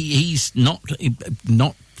 Yes, he's not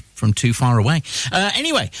from too far away.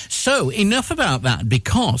 Anyway, so enough about that,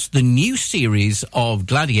 because the new series of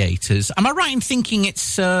Gladiators, am I right in thinking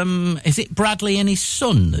it's, is it Bradley and his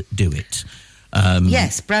son that do it?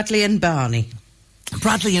 Yes, Bradley and Barney.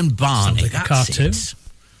 Bradley and Barney. Sounds like a cartoon.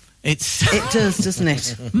 It does, doesn't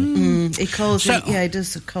it? He calls him, he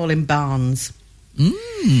does call him Barnes.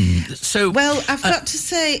 Well, I've got to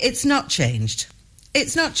say, it's not changed.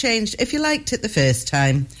 It's not changed. If you liked it the first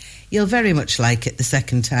time, you'll very much like it the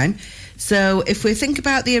second time. So if we think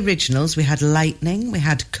about the originals, we had Lightning, we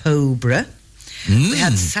had Cobra, we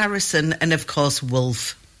had Saracen, and of course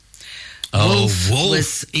Wolf. Wolf.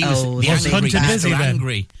 He was Hunter busy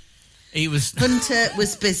angry. He was Hunter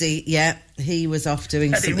was busy. Yeah, he was off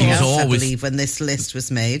doing something else. I believe when this list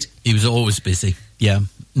was made, he was always busy. Yeah.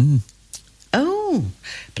 Oh,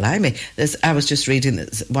 blimey! I was just reading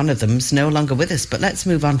that one of them's no longer with us. But let's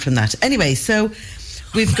move on from that. Anyway, so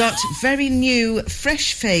we've got very new,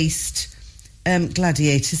 fresh-faced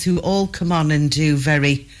gladiators who all come on and do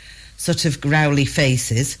very sort of growly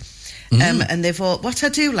faces. And they've all, what I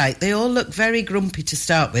do like, they all look very grumpy to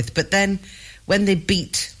start with, but then when they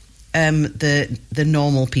beat the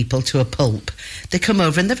normal people to a pulp, they come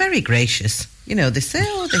over and they're very gracious. You know, they say,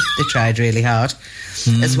 they tried really hard.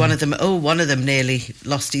 As one of them nearly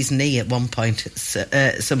lost his knee at some point.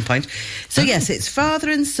 So yes, it's father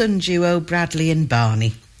and son duo, Bradley and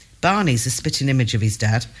Barney. Barney's a spitting image of his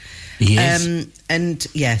dad. He is. And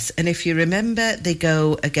yes, and if you remember, they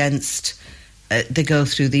go against... they go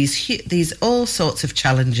through these all sorts of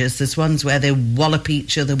challenges. There's ones where they wallop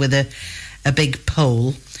each other with a big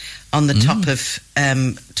pole on the top of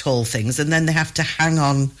tall things, and then they have to hang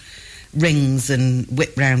on rings and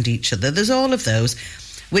whip round each other. There's all of those,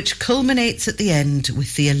 which culminates at the end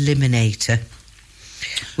with the Eliminator,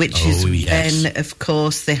 which is when, of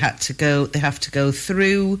course, they have to go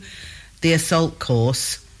through the assault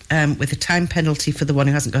course. With a time penalty for the one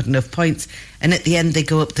who hasn't got enough points. And at the end, they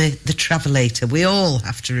go up the Travelator. We all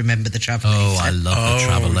have to remember the Travelator. Oh, I love the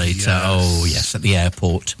Travelator. Yes. Oh, yes, at the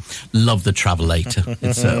airport. Love the Travelator.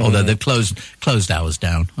 It's, although they've closed hours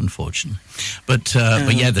down, unfortunately. But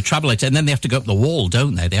yeah, the Travelator. And then they have to go up the wall,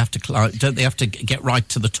 don't they? They have to don't they have to get right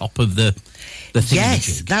to the top of the thingamajig?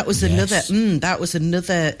 Yes, that was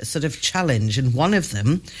another sort of challenge. And one of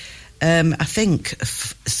them, I think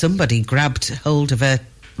somebody grabbed hold of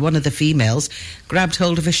one of the females grabbed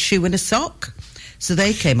hold of a shoe and a sock. So they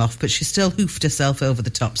came off, but she still hoofed herself over the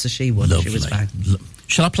top, so she won. Lovely. She was fine.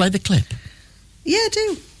 Shall I play the clip? Yeah,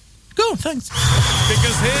 do. Go on, thanks.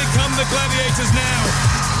 Because here come the gladiators now.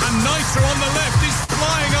 And Nitro on the left is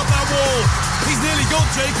flying up that wall. He's nearly got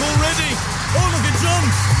Jake already. Oh, look at John.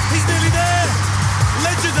 He's nearly there.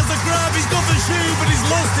 Legend has a grab. He's got the shoe, but he's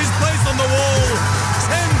lost his place on the wall.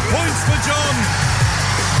 10 points for John.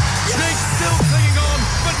 Jake's still clinging on,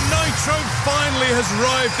 but Nitro finally has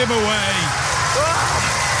rived him away.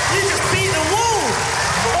 You just beat the wall!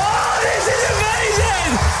 Oh, this is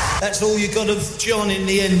amazing! That's all you got of John in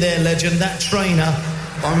the end there, Legend, that trainer.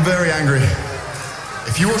 I'm very angry.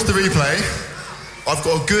 If you watch the replay, I've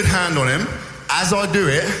got a good hand on him. As I do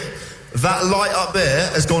it, that light up there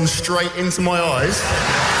has gone straight into my eyes,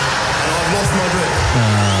 and I've lost my grip.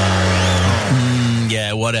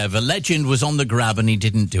 Yeah, whatever. Legend was on the grab and he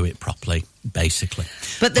didn't do it properly, basically.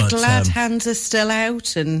 But the glad hands are still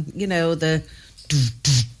out, and, you know,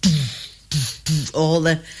 all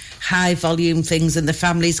the high volume things, and the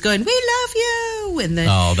family's going, "We love you!" And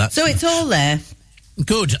so it's all there.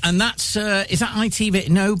 Good. And that's, is that ITV?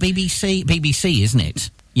 No, BBC? BBC, isn't it?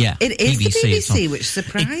 Yeah. It is the BBC, which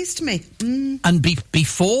surprised me. And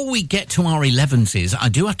before we get to our 11s, I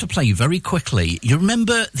do have to play very quickly. You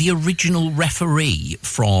remember the original referee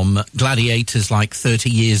from Gladiators like 30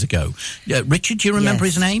 years ago? Richard, do you remember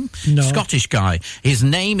his name? No. Scottish guy. His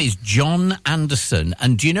name is John Anderson.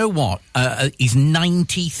 And do you know what? He's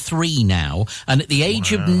 93 now. And at the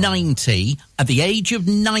age of 90,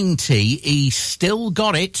 he's still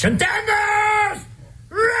got it. Contenders!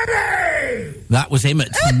 Ready! That was him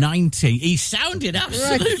at 90. He sounded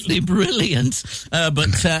absolutely brilliant.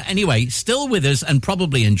 But anyway, still with us and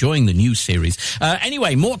probably enjoying the new series.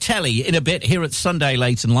 Anyway, more telly in a bit here at Sunday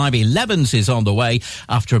Late and Live. 11s is on the way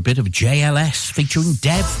after a bit of JLS featuring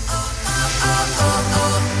Dev.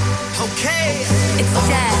 Okay. It's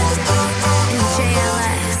Dev and JLS.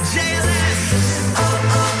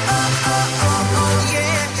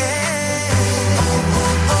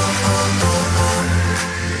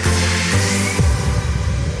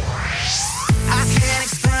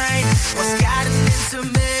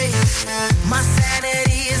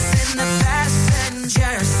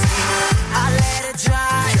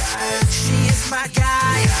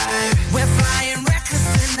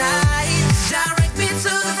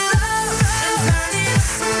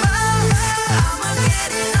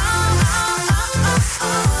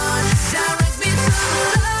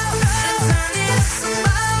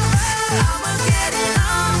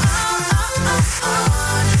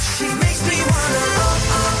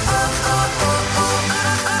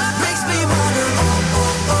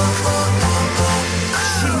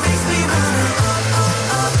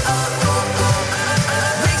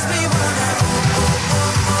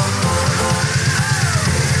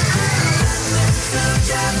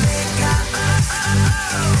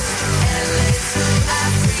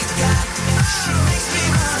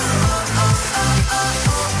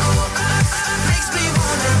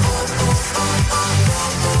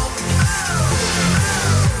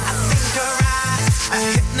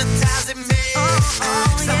 hypnotizing me.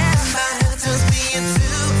 Something about her turns me into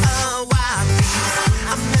a wild beast.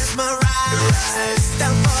 I'm mesmerized,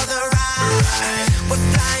 down for the ride. We're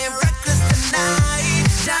flying reckless tonight.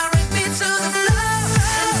 Direct me to the floor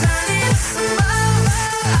and turn it some more.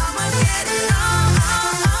 I'ma get it on.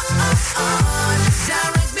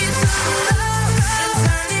 Direct me to the floor and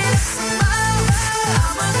turn it some more.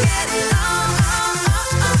 I'ma get it on.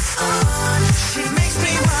 She makes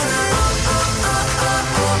me wanna,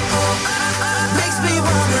 makes me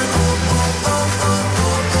wanna,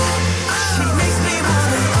 she makes me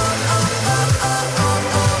wanna,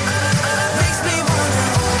 makes me wanna.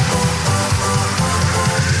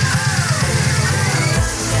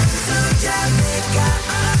 London to Jamaica,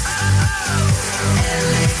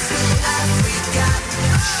 LA to Africa.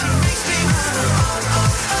 She makes me wanna,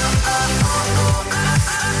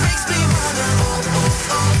 makes me wanna.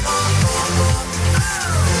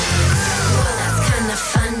 Well, that's kinda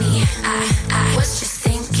funny. I was just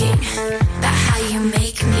thinking about how you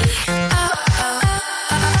make me.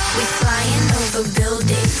 We flying over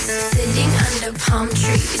buildings, sitting under palm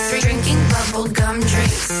trees, drinking bubble gum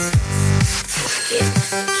drinks,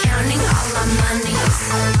 counting all our monies,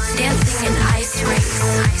 dancing in ice rinks,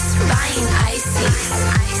 buying ices.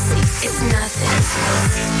 It's nothing.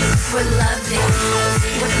 We're loving.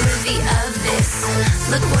 We're worthy of this.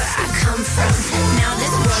 Look where I come from. Now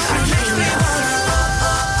this world our kingdom.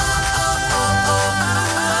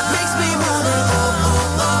 Makes me wanna,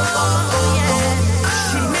 yeah.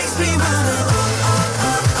 She makes me wanna,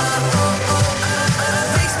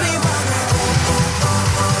 makes me wanna,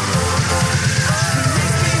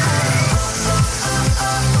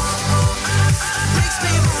 makes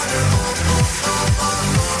me wanna,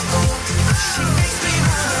 she makes me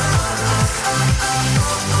wanna,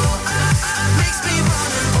 makes me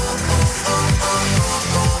wanna,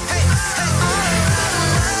 hey, hey,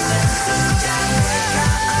 London to Jamaica,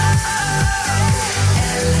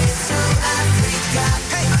 LA to Africa,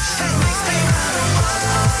 hey, hey, makes me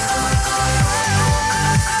wanna,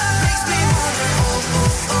 makes me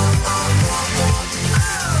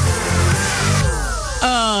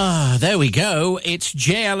There we go. It's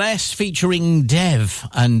JLS featuring Dev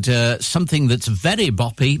and something that's very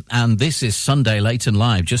boppy. And this is Sunday Late and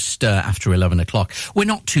Live, just after 11 o'clock. We're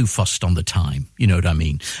not too fussed on the time. You know what I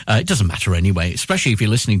mean? It doesn't matter anyway, especially if you're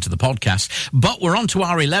listening to the podcast. But we're on to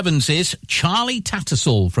our 11s is Charlie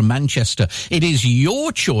Tattersall from Manchester. It is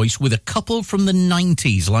your choice with a couple from the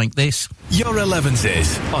 90s like this. Your 11s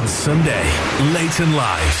is on Sunday Late and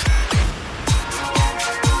Live.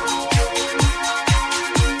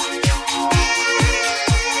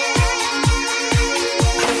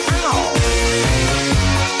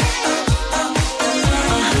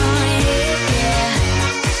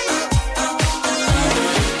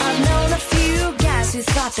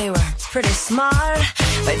 They were pretty smart,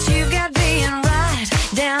 but you've got being right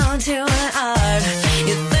down to an art.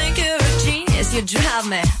 You think you're a genius, you drive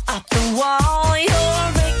me up the wall. You're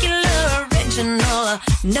a regular, original,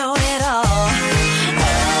 know it all.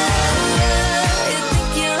 Oh, you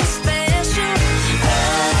think you're special. Oh,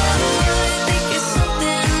 you think you're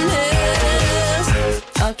something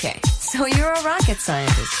else. Okay, so you're a rocket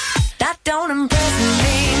scientist. That don't impress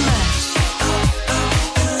me much.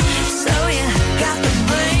 So you got the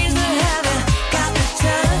brains, but have you got the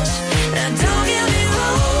touch? Now don't get me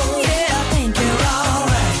wrong, yeah, I think you're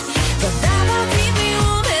alright, but that won't keep me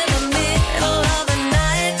warm in the middle of the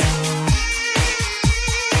night.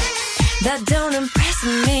 That don't impress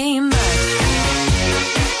me much.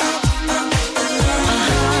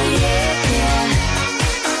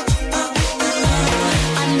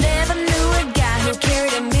 I never knew a guy who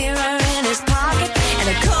carried a mirror in his pocket and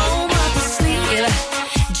a comb up his sleeve,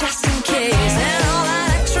 just in case. And all that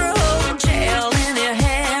extra gel in your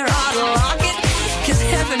hair ought to lock it, 'cause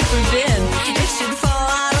heaven forbid it should fall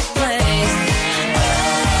out of place. Oh,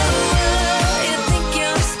 you think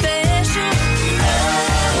you're special. Oh,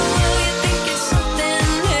 you think you're something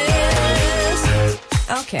else.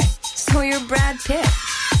 Okay, so you're Brad Pitt.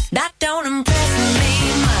 That don't impress me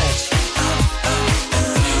much.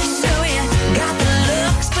 So you got the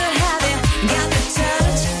looks, but have you got the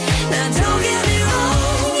touch? Now don't get me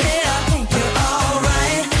wrong, yeah, I think you're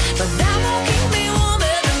alright, but that won't keep me warm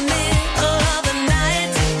in the middle of the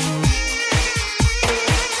night.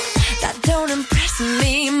 That don't impress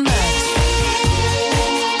me much.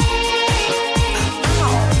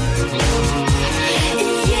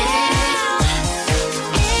 Yeah.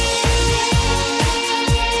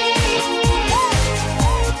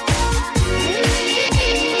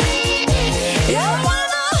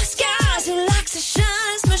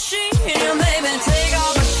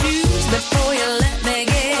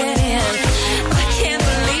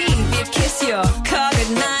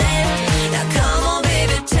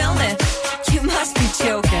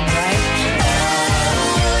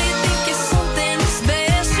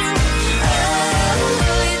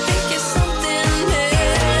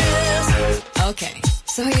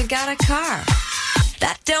 so you got a car.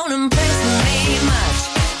 That don't impress me much.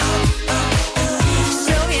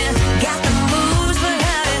 So you got the moves, but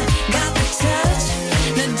haven't got the touch.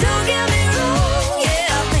 Now don't get me wrong,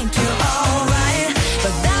 yeah, I think you're alright,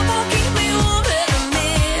 but that won't keep me warm in the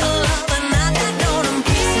middle of the night. That don't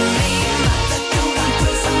impress me much. That don't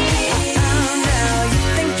impress me. Oh, now you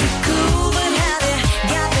think you're cool, but haven't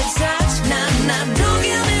got the touch. Now don't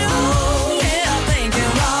get me wrong, yeah, I think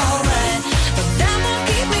you're alright, but that won't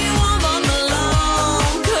keep me warm on the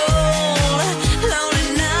long, cold, lonely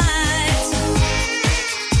nights.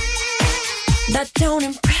 That don't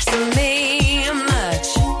impress me much.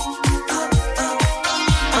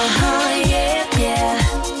 Yeah, yeah.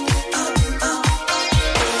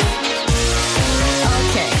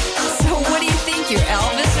 Okay, so what do you think, you're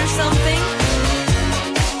Elvis or something?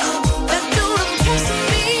 That don't impress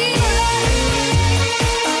me.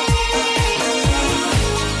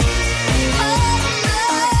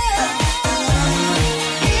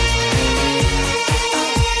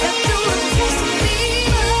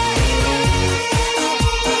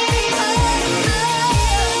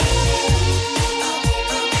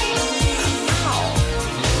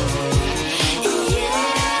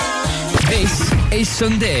 This is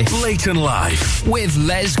Sunday Leighton Live. with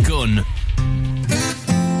Les Gunn.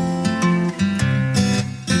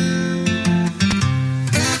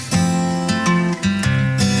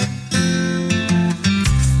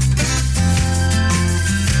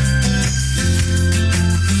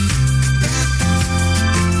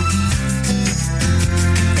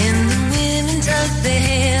 And the women tuck their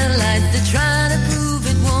hair like they're trying to prove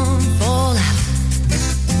it won't fall out.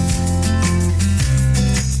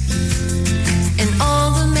 And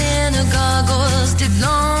all the men are gargoyles dip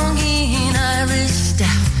long in Irish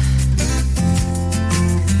stout.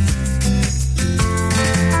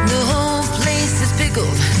 The whole place is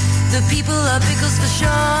pickled. The people are pickles for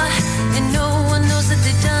sure. And no one knows that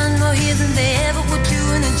they've done more here than they ever would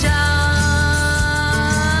do in a job.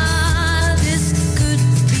 This could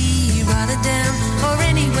be Rotterdam or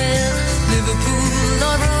anywhere, Liverpool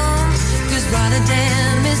or Rome, 'cause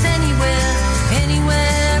Rotterdam is anywhere,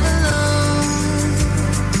 anywhere alone,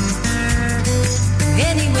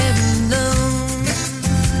 anywhere alone.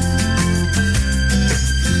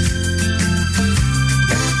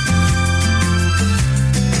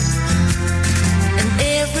 And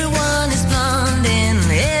everyone is blonde and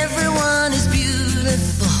everyone is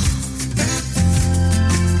beautiful.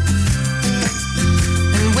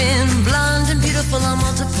 And when blonde and beautiful are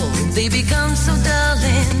multiple, they become so dull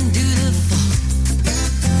and dutiful.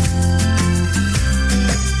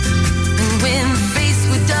 And when faced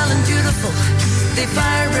with dull and dutiful, they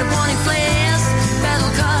fire red warning flares,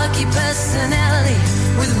 battle cocky personality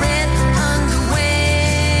with red underwear.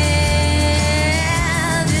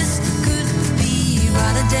 This could be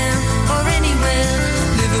Rotterdam or anywhere,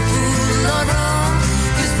 Liverpool or Rome,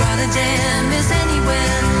 'cause Rotterdam is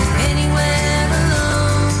anywhere, anywhere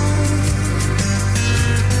alone,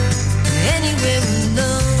 anywhere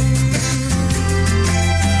alone.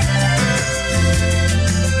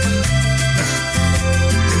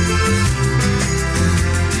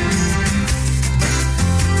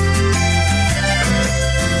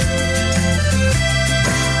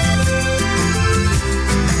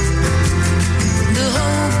 The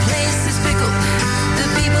whole place is pickled. The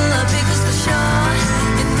people are pickles for sure.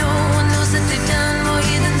 And no one knows that they've done more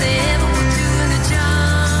here than they ever would do in a job.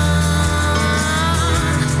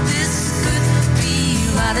 This could be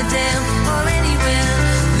Rotterdam or anywhere,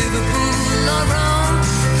 Liverpool or Rome,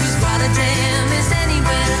 'cause Rotterdam is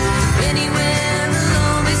anywhere, anywhere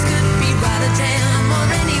alone. This could be Rotterdam or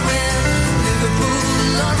anywhere,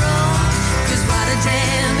 Liverpool or Rome, 'cause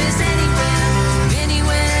Rotterdam is anywhere,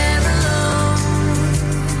 anywhere alone,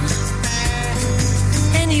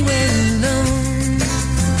 anywhere alone,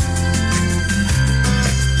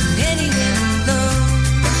 anywhere alone,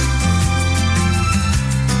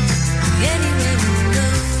 anywhere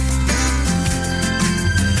alone,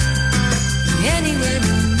 anywhere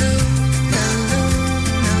alone, alone.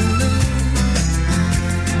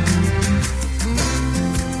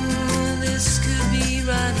 This could be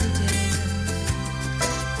Rotterdam.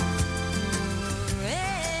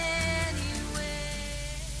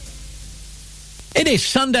 It is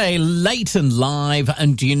Sunday, Leighton Live,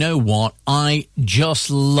 and do you know what? I just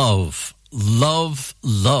love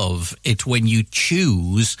it when you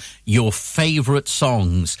choose your favourite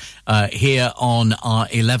songs here on our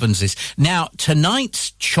 11s. Now,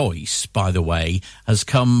 tonight's choice, by the way, has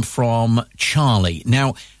come from Charlie.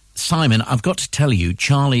 Now, Simon, I've got to tell you,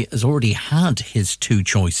 Charlie has already had his 2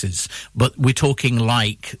 choices, but we're talking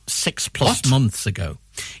like 6+ months ago.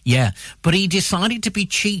 Yeah, but he decided to be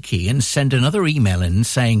cheeky and send another email in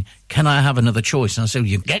saying, can I have another choice? And I said,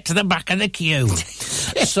 you get to the back of the queue.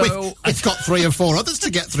 So we've got 3 or 4 others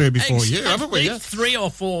to get through before you, haven't we? Yeah. 3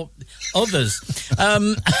 or 4 others.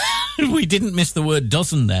 We didn't miss the word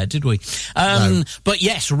dozen there, did we? No. But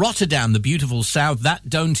yes, Rotterdam, the beautiful south, that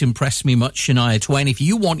don't impress me much, Shania Twain. If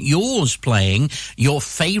you want yours playing, your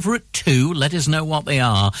favourite 2, let us know what they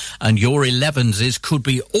are, and your 11s could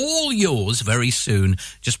be all yours very soon,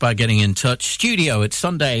 just by getting in touch. Studio at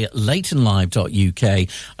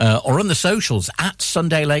sundaylateandlive.uk, or on the socials at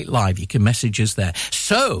Sunday Late Live. You can message us there.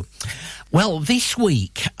 So, well, this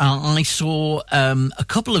week I saw a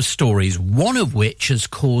couple of stories, one of which has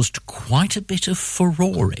caused quite a bit of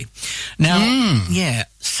furore. Now, yeah,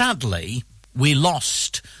 sadly, we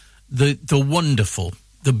lost the wonderful,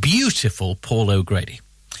 the beautiful Paul O'Grady.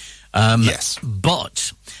 Yes.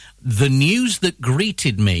 But the news that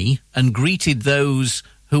greeted me and greeted those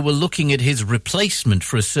who were looking at his replacement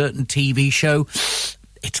for a certain TV show,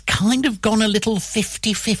 it's kind of gone a little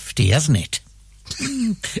 50-50, hasn't it?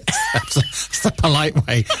 That's the polite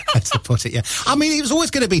way to put it, yeah. I mean, it was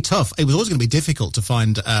always going to be tough. It was always going to be difficult to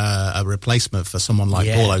find a replacement for someone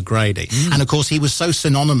like Paul O'Grady. And, of course, he was so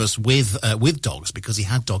synonymous with dogs because he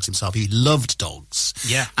had dogs himself. He loved dogs.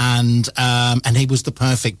 Yeah. And he was the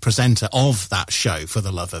perfect presenter of that show for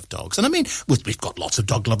the love of dogs. And, I mean, we've got lots of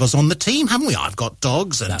dog lovers on the team, haven't we? I've got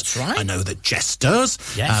dogs. And that's right. I know that Jess does.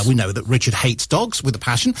 Yes. We know that Richard hates dogs with a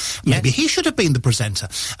passion. Maybe he should have been the presenter.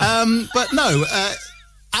 But, no...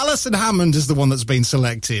 Alison Hammond is the one that's been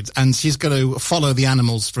selected, and she's going to follow the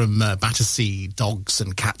animals from Battersea Dogs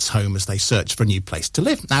and Cats Home as they search for a new place to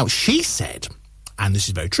live. Now, she said, and this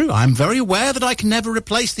is very true, I'm very aware that I can never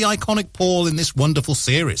replace the iconic Paul in this wonderful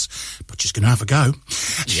series, but she's going to have a go.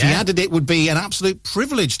 She added it would be an absolute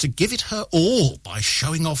privilege to give it her all by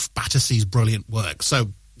showing off Battersea's brilliant work. So,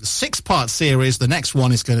 the 6-part series, the next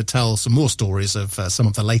one is going to tell some more stories of some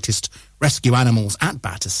of the latest rescue animals at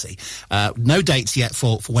Battersea. No dates yet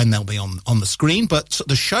for when they'll be on the screen, but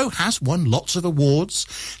the show has won lots of awards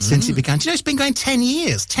since it began. Do you know, it's been going 10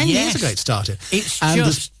 years. 10 years ago it started. It's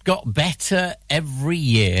just got better every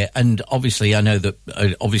year, and obviously I know that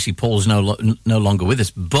obviously Paul's no longer with us,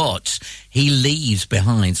 but he leaves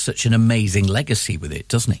behind such an amazing legacy with it,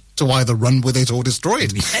 doesn't he? To either run with it or destroy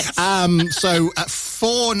it. Yes. So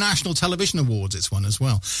 4 national television awards it's won as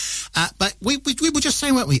well. But we were just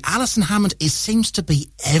saying, weren't we? Alison Hammond seems to be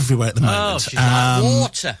everywhere at the moment. Oh, she's like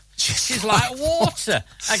water. She's like water.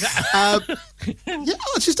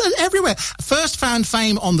 She's done everywhere. First found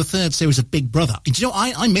fame on the 3rd series of Big Brother. Do you know,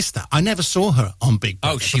 I missed that. I never saw her on Big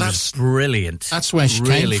Brother. Oh, she was brilliant. That's where she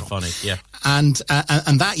came really from. funny, yeah. And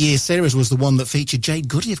that year's series was the one that featured Jade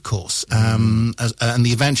Goody, of course, and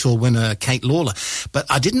the eventual winner, Kate Lawler. But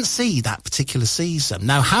I didn't see that particular season.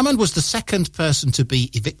 Now, Hammond was the second person to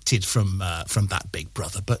be evicted from that Big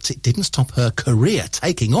Brother, but it didn't stop her career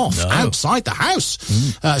taking off outside the house.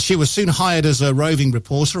 She was soon hired as a roving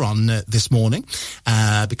reporter on This Morning,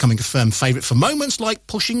 becoming a firm favourite for moments like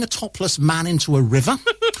pushing a topless man into a river,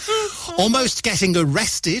 almost getting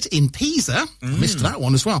arrested in Pisa. I missed that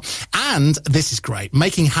one as well. And, this is great,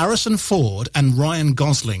 making Harrison Ford and Ryan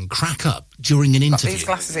Gosling crack up during an interview. Got these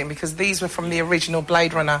glasses in because these were from the original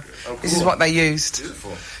Blade Runner. Oh, cool. This is what they used.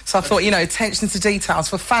 Beautiful. So I thought, attention to details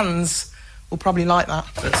for fans will probably like that.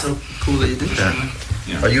 That's so cool that you did that.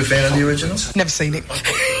 Yeah. Are you a fan of the original? Never seen it.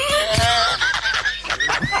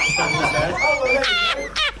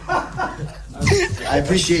 I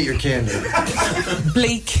appreciate your candor.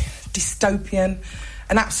 Bleak, dystopian,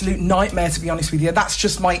 an absolute nightmare, to be honest with you. That's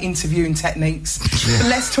just my interviewing techniques. Yeah. But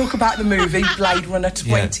let's talk about the movie Blade Runner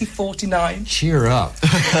 2049. Cheer up.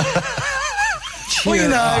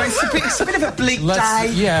 Well, it's a bit of a bleak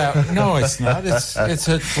day. Yeah, no, it's not. It's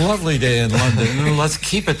a lovely day in London, and let's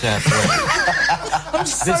keep it that way. I'm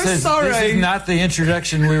so sorry. This is not the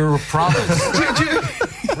introduction we were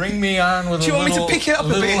promised. Bring me on with a little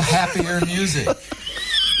happier music.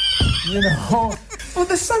 Well,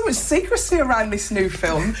 there's so much secrecy around this new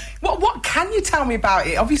film. What can you tell me about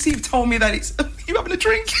it? Obviously, you've told me that it's you having a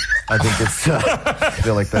drink. I think it's. I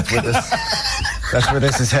feel like that's where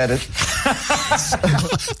this is headed.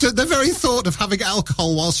 The very thought of having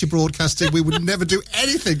alcohol whilst you're broadcasting, we would never do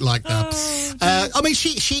anything like that. I mean,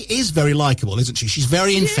 she is very likeable, isn't she? She's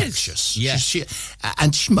very infectious. Yes.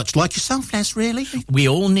 And she's much like yourself, Les, really. We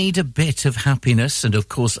all need a bit of happiness, and of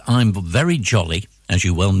course, I'm very jolly, as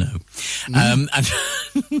you well know. And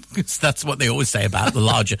Because that's what they always say about the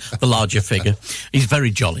larger figure. He's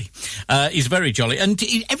very jolly. He's very jolly. And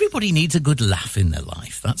everybody needs a good laugh in their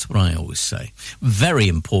life. That's what I always say. Very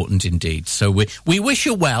important indeed. So we wish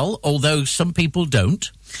her well, although some people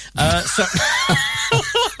don't.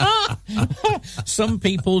 Some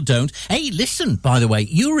people don't. Hey, listen, by the way,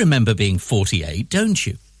 you remember being 48, don't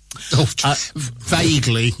you? Oh,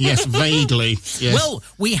 vaguely, yes, vaguely. Yes. Well,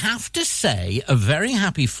 we have to say a very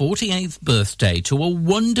happy 48th birthday to a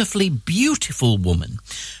wonderfully beautiful woman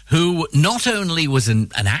who not only was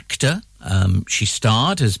an actor, she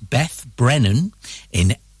starred as Beth Brennan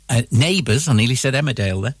in Neighbours. I nearly said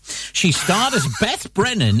Emmerdale there. She starred as Beth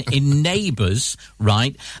Brennan in Neighbours,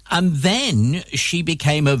 right? And then she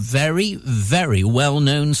became a very, very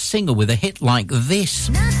well-known singer with a hit like this.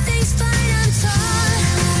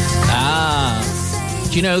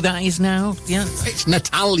 Do you know who that is now? Yeah. It's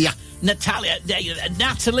Natalia. Natalie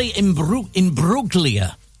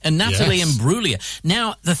Imbruglia. And Natalie Imbruglia.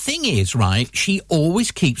 Now, the thing is, right, she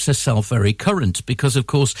always keeps herself very current because, of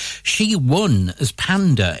course, she won as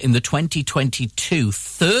Panda in the 2022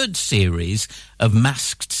 third series of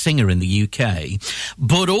Masked Singer in the UK.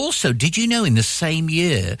 But also, did you know in the same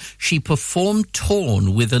year, she performed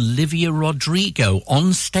Torn with Olivia Rodrigo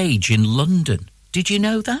on stage in London? Did you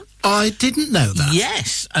know that? I didn't know that.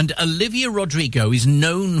 Yes, and Olivia Rodrigo is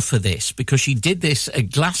known for this because she did this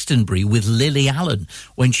at Glastonbury with Lily Allen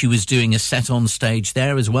when she was doing a set on stage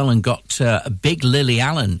there as well and got a big Lily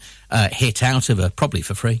Allen hit out of her, probably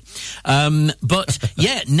for free. But,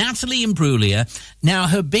 yeah, Natalie Imbruglia. Now,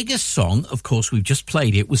 her biggest song, of course, we've just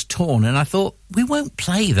played it, was Torn, and I thought, we won't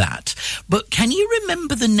play that. But can you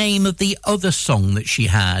remember the name of the other song that she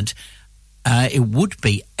had? It would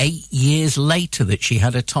be 8 years later that she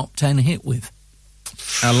had a top 10 hit with.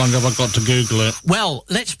 How long have I got to Google it? Well,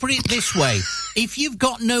 let's put it this way. If you've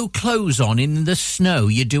got no clothes on in the snow,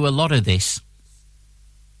 you do a lot of this.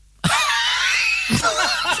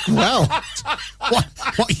 Well,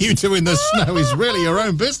 what you do in the snow is really your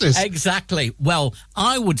own business. Exactly. Well,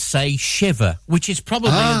 I would say shiver, which is probably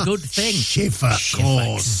a good thing. Shiver, of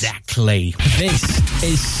course. Exactly. This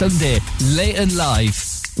is Sunday Late and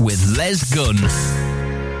Live with Les Gunn.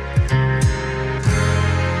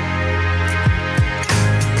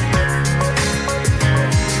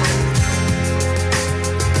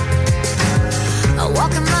 I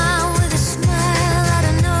walk a mile with a smile. I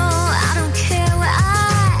don't know, I don't care where I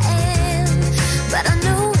am, but I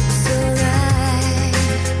know it's alright.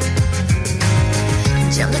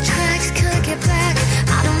 Jump the tracks, could get back.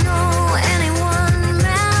 I don't know anyone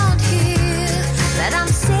around here, but I'm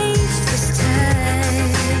safe this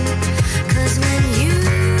time. 'Cause when you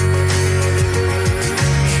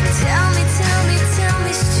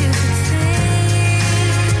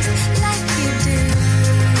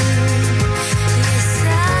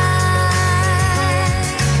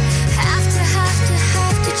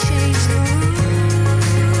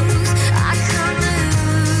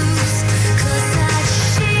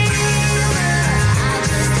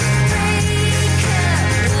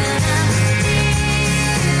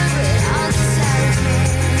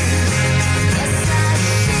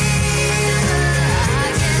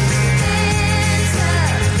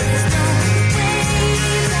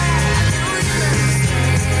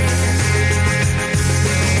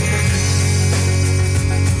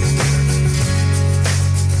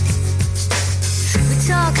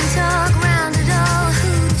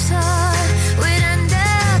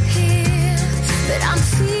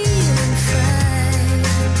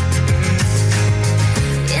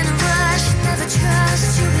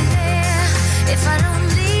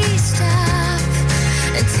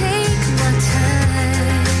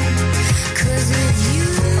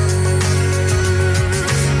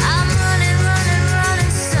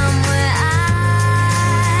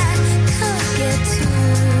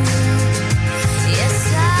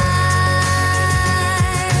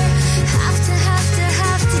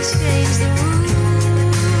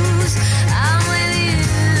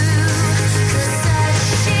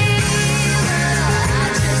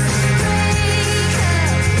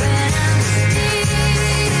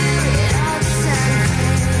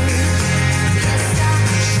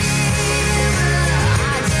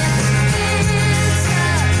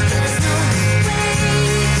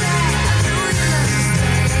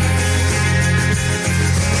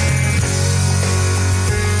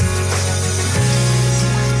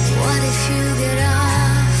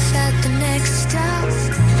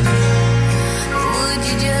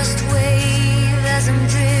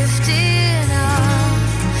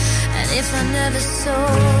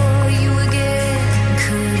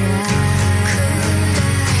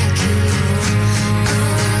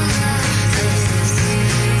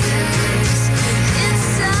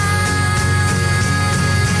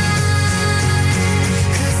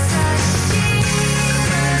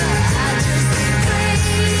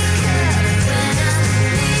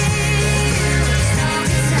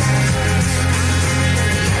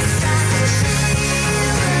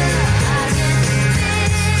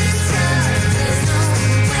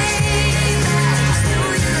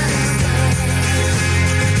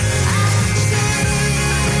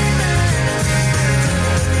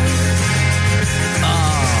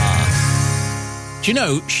Do you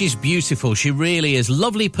know, she's beautiful. She really is.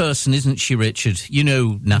 Lovely person, isn't she, Richard? You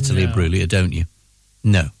know Natalie Imbruglia, don't you?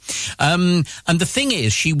 No. And the thing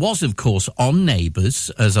is, she was, of course, on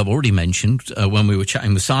Neighbours, as I've already mentioned, when we were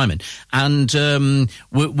chatting with Simon. And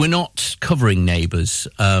we're not covering Neighbours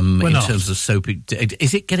in terms of soapy.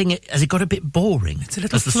 Has it got a bit boring? It's a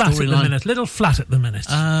little flat at the minute.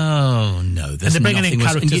 Oh, no. And they're bringing in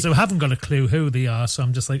characters who haven't got a clue who they are, so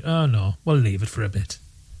I'm just like, oh, no, we'll leave it for a bit.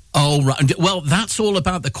 Oh, right. Well, that's all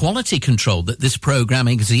about the quality control that this programme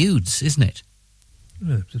exudes, isn't it?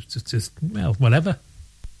 Well, whatever.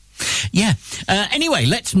 Yeah. Anyway,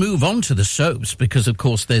 let's move on to the soaps, because, of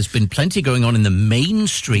course, there's been plenty going on in the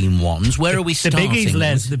mainstream ones. Where are we starting? The biggies,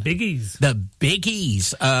 Les, the biggies. The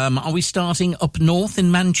biggies. Are we starting up north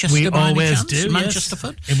in Manchester? We always do,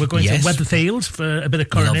 Manchesterford? Yes. And we're going to Weatherfield for a bit of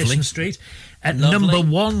Coronation Street. At number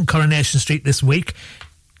 1 Coronation Street this week.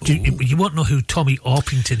 You won't know who Tommy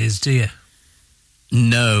Orpington is, do you?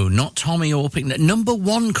 No, not Tommy Orpington. Number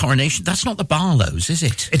 1 Coronation, that's not the Barlows, is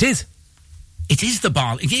it? It is. It is the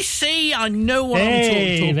Barlows. You see, I know what I'm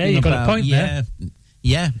talking there, you've about. got a point there.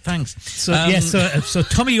 Yeah, thanks. So, so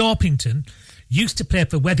Tommy Orpington used to play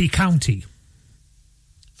for Wethy County.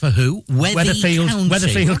 For who?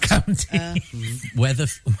 Weatherfield County.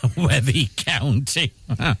 Wethy County.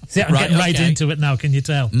 See, I'm getting right into it now, can you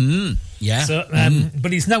tell? Yeah. So,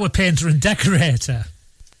 but he's now a painter and decorator.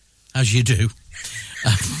 As you do.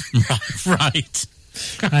 Right.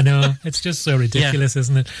 I know, it's just so ridiculous,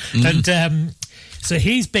 isn't it? And so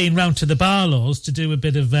he's been round to the Barlows to do a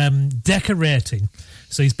bit of decorating.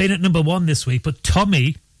 So he's been at number 1 this week, but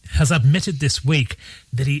Tommy has admitted this week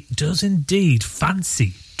that he does indeed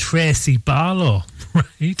fancy Tracy Barlow,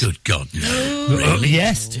 right? Good God, no. Really?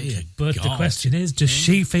 Yes, Dear but God. The question is, does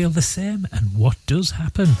she feel the same, and what does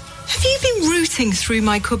happen? Have you been rooting through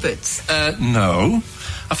my cupboards? No.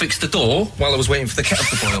 I fixed the door while I was waiting for the kettle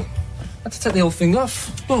to boil. I had to take the whole thing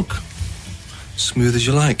off. Look. Smooth as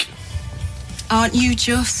you like. Aren't you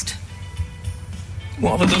just?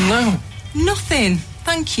 What have I done now? Nothing,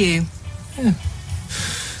 thank you. Yeah.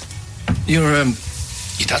 Your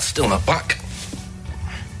dad's still not back.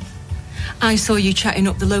 I saw you chatting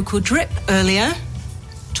up the local drip earlier.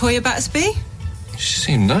 Toya Battersby? She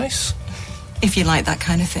seemed nice. If you like that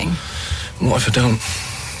kind of thing. What if I don't?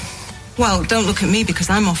 Well, don't look at me because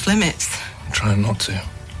I'm off limits. I'm trying not to.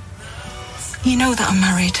 You know that I'm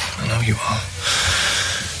married. I know you are.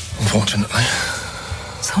 Unfortunately.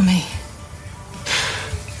 Tommy.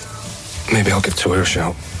 Maybe I'll give Toya a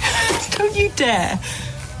shout. Don't you dare.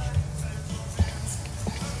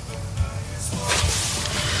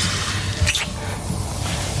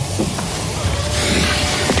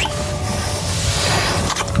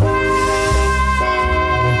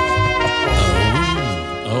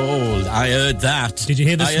 I heard that. Did you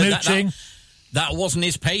hear the smooching? That wasn't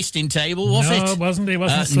his pasting table, was it? No, it wasn't. He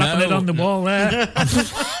wasn't slapping it on the wall there.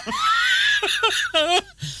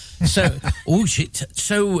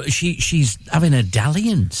 She's having a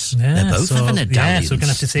dalliance. Yeah, they're both having a dalliance. Yeah, so we're going to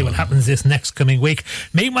have to see what happens this next coming week.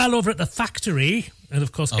 Meanwhile, over at the factory, and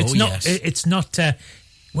of course, it's not.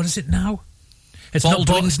 What is it now? It's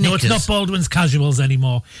Baldwin's not. No, it's not Baldwin's Casuals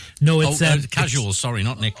anymore. No, it's Casuals. Sorry,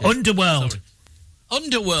 not Knickers. Underworld. Sorry.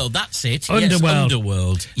 Underworld, that's it. Underworld. Yes,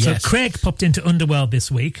 Underworld. Yes. So Craig popped into Underworld this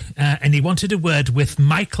week, and he wanted a word with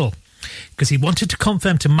Michael, because he wanted to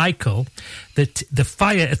confirm to Michael that the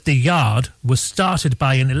fire at the yard was started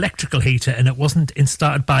by an electrical heater, and it wasn't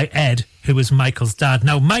started by Ed, who was Michael's dad.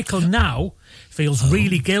 Now, Michael now feels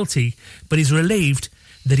really guilty, but he's relieved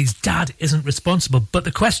that his dad isn't responsible. But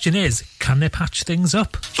the question is, can they patch things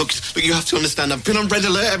up? Look, you have to understand, I've been on red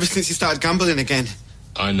alert ever since he started gambling again.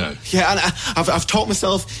 I know. Yeah, and I've talked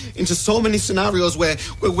myself into so many scenarios where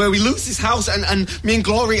we lose this house and me and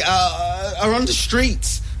Glory are on the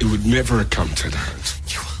streets. It would never have come to that.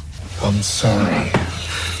 I'm sorry.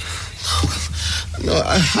 No,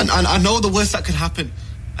 I know the worst that could happen.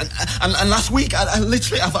 And last week, I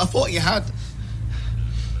literally thought you had.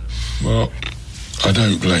 Well, I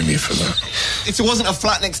don't blame you for that. If it wasn't a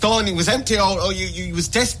flat next door and it was empty or you was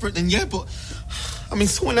desperate, then yeah, but... I mean,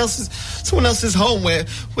 someone else's home where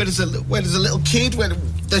there's a little kid, where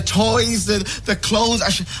the toys, the clothes. I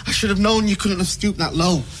should have known you couldn't have stooped that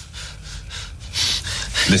low.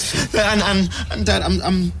 Listen. And Dad,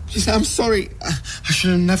 I'm sorry. I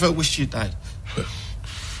should have never wished you died.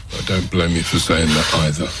 I don't blame you for saying that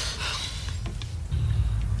either.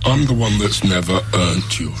 I'm the one that's never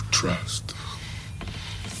earned your trust.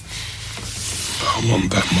 I want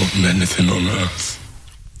that more than anything on earth.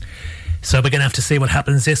 So we're going to have to see what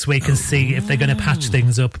happens this week and see if they're going to patch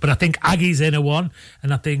things up. But I think Aggie's in a one,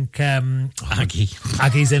 and I think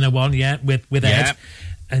Aggie's in a one, with Ed.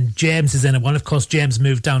 And James is in a one. Of course, James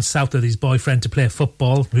moved down south with his boyfriend to play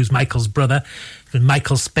football, who's Michael's brother. And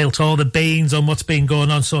Michael spilt all the beans on what's been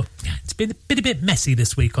going on. So it's been a bit messy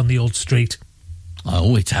this week on the old street.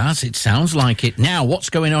 Oh, it has. It sounds like it. Now, what's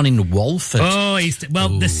going on in Walford? Oh,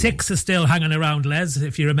 the six are still hanging around, Les,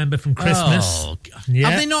 if you remember from Christmas. Oh,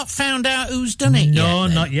 have they not found out who's done it yet? No,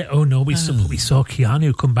 not yet. Oh, no, we saw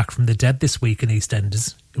Keanu come back from the dead this week in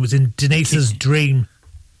EastEnders. It was in Denise's dream.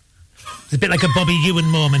 It's a bit like a Bobby Ewan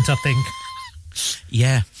moment, I think.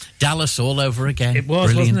 Yeah, Dallas all over again. It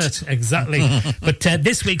was, brilliant. wasn't it? Exactly. But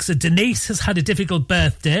this week, so Denise has had a difficult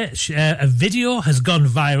birthday. A video has gone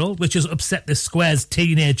viral, which has upset the Square's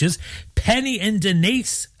teenagers. Penny and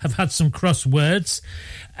Denise have had some cross words.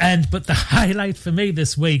 But the highlight for me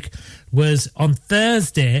this week was on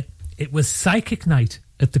Thursday, it was Psychic Night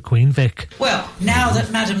at the Queen Vic. Well, now that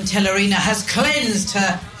Madame Tellerina has cleansed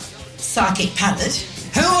her psychic palate,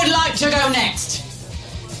 who would like to go next?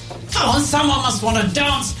 Come on, someone must want to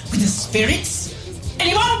dance with the spirits.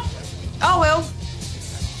 Anyone? I will.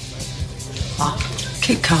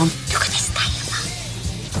 Keep calm. Look at this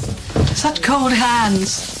thing. Such cold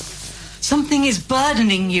hands. Something is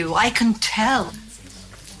burdening you, I can tell.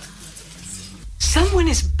 Someone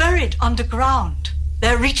is buried underground.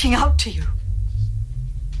 They're reaching out to you.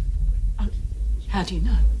 How do you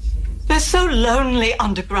know? They're so lonely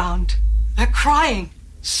underground. They're crying.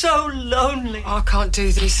 So lonely. I can't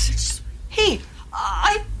do this.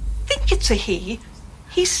 I think it's a he.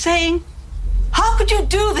 He's saying, how could you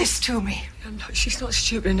do this to me? She's not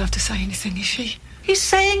stupid enough to say anything, is she? He's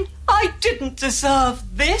saying, I didn't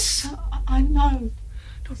deserve this. I know.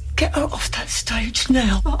 Get her off that stage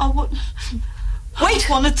now. Wait.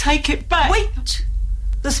 I want to take it back. Wait.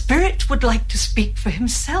 The spirit would like to speak for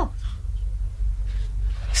himself.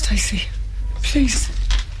 Stacey, please.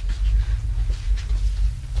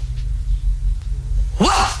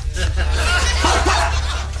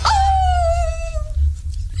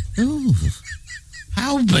 Ooh,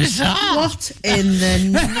 how bizarre. What in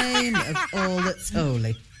the name of all that's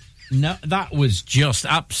holy? No, that was just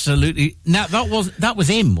absolutely... No, that was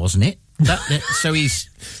him, wasn't it? So he's...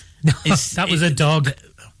 that was a dog.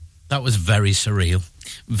 That was very surreal.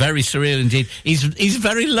 Very surreal indeed. He's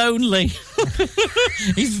very lonely.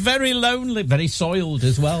 He's very lonely. Very soiled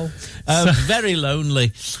as well. Very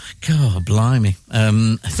lonely. God, blimey.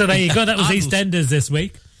 So there you go. That was EastEnders this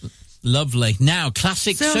week. Lovely. Now,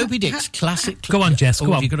 classic Soapy Dicks. Classic. Go on, Jess. Go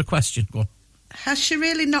on. Have you got a question? Go on. Has she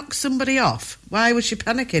really knocked somebody off? Why was she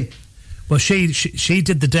panicking? Well, she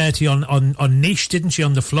did the dirty on Niche, didn't she,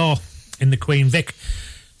 on the floor in the Queen Vic?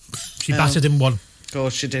 She battered him one. Of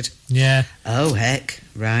course she did. Yeah. Oh, heck.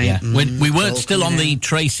 Right. Yeah. We weren't still on the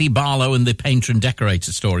Tracy Barlow and the painter and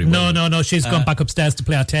decorator story. No. She's gone back upstairs to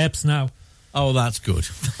play our tapes now. Oh, that's good.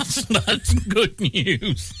 That's good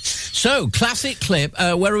news. So, classic clip.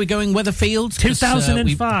 Where are we going? Weatherfield?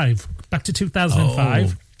 2005. Back to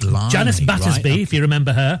 2005. Oh, blimey, Janice Battersby, right, if you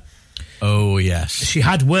remember her. Oh, yes. She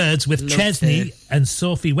had words with Chesney and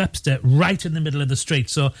Sophie Webster right in the middle of the street.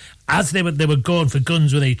 So as they were going for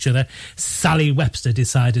guns with each other, Sally Webster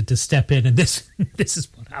decided to step in, and this is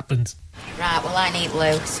what happened. Right, well, I need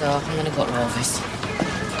Lou, so I'm going to go to Rovers.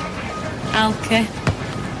 Okay.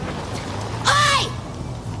 Oi!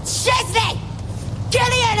 Chesney!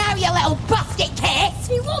 Get here now, you little basket case!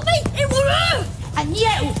 It won't be! It will hurt! And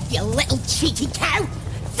you little cheeky cow!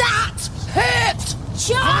 That hurt!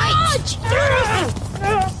 Charge!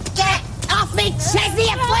 Get off me, Chesney,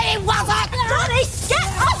 you playing wazzock! Johnny, get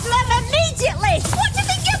off them immediately! What do you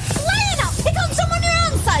think you're playing at? Pick on someone your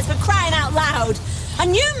own size, for crying out loud!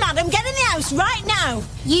 And you, madam, get in the house right now!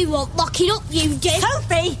 You won't lock it up, you do!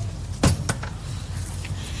 Sophie!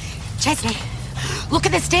 Chesney, look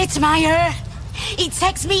at the state of my hair. It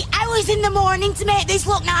takes me hours in the morning to make this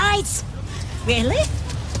look nice. Really?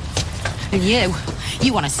 And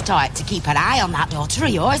you want to start to keep an eye on that daughter of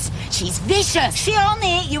yours. She's vicious. She only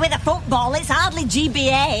hit you with a football. It's hardly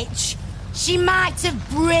GBH. She might have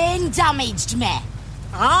brain damaged me.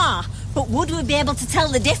 Ah, but would we be able to tell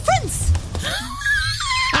the difference?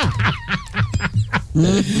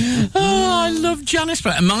 Oh, I love Janice.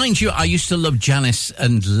 But mind you, I used to love Janice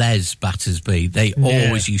and Les Battersby. They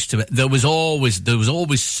always used to. There was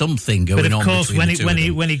always something going on. But of course,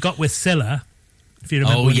 between when he got with Scylla, if you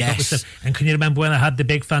remember, when he got with Scylla, and can you remember when I had the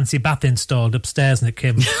big fancy bath installed upstairs and it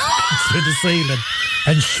came through the ceiling,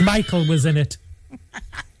 and Schmeichel was in it.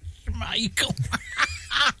 Schmeichel.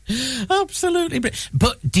 Absolutely.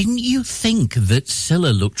 But didn't you think that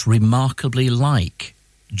Scylla looked remarkably like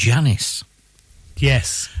Janice.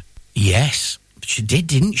 Yes. Yes. She did,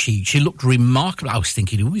 didn't she? She looked remarkable. I was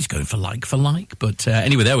thinking, he's going for like. But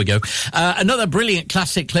anyway, there we go. Another brilliant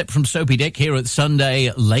classic clip from Soapy Dick here at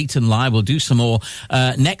Sunday Late and Live. We'll do some more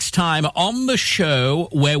next time on the show,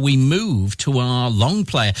 where we move to our long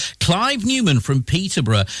player. Clive Newman from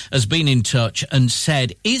Peterborough has been in touch and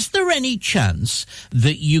said, is there any chance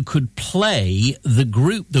that you could play the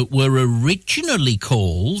group that were originally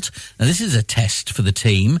called, now this is a test for the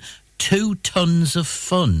team, 2 Tons of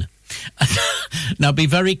Fun? Now, be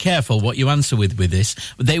very careful what you answer with this.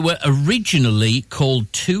 They were originally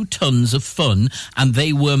called 2 Tons of Fun, and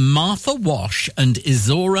they were Martha Wash and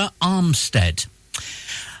Izora Armstead.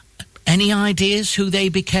 Any ideas who they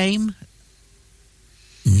became?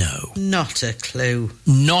 No. Not a clue.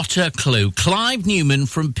 Not a clue. Clive Newman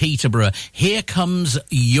from Peterborough. Here comes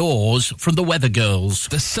yours from the Weather Girls.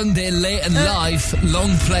 The Sunday Late and Live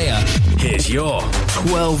long player. Here's your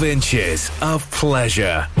 12 inches of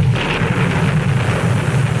pleasure.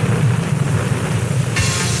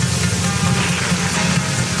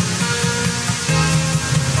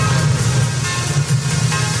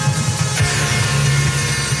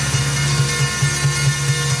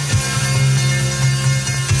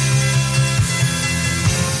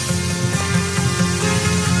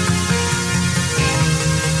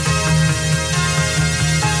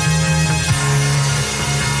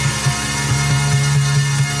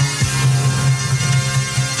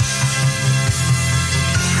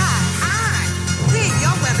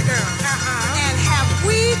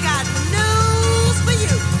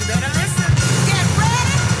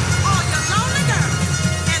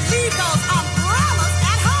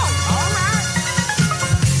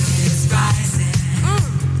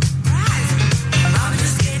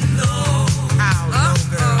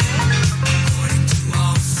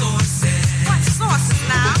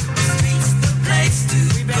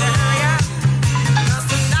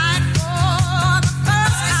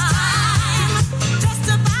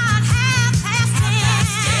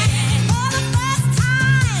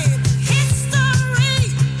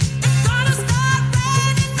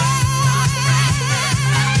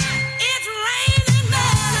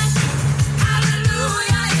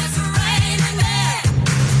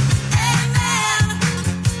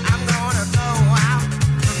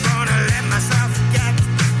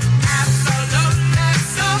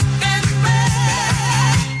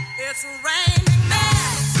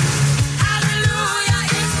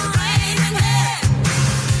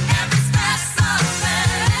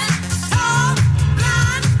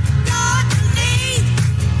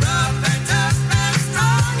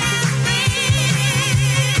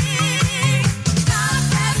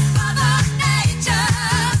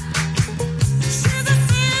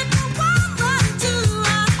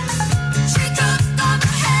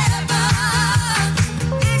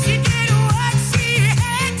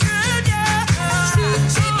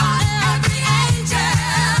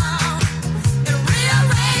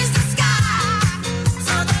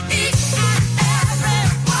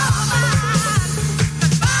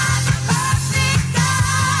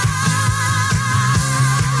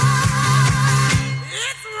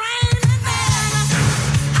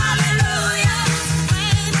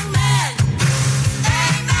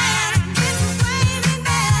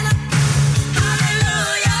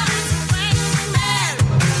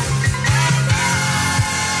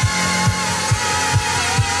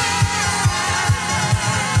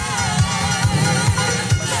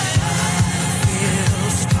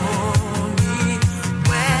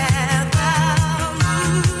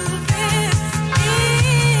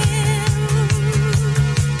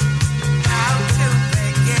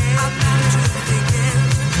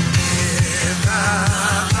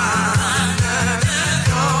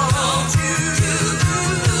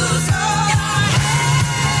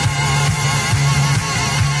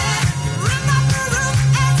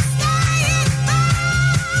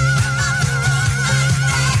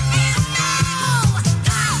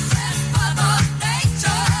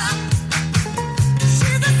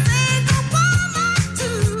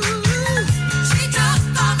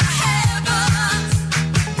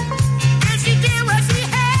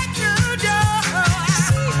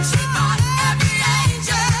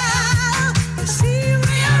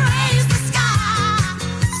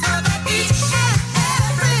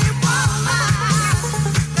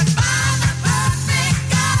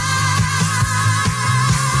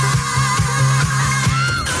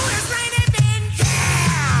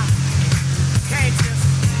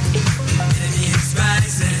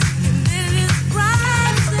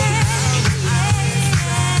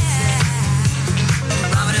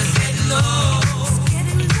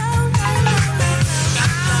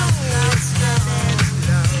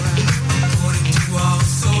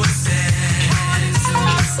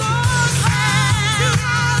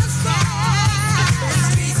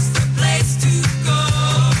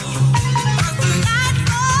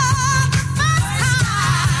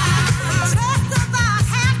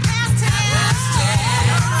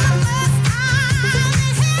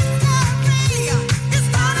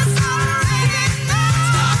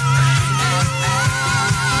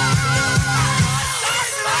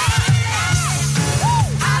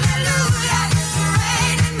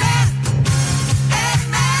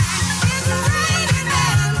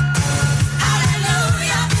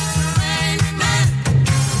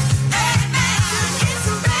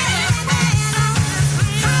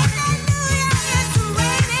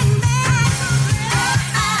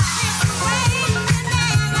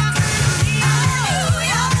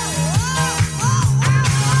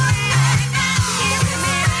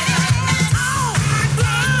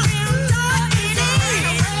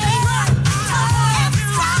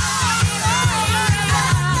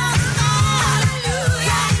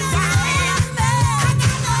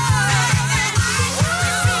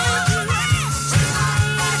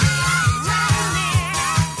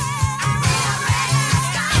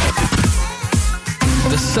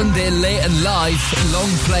 Sunday Late and Live long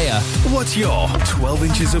player. What's your 12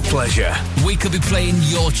 inches of pleasure? We could be playing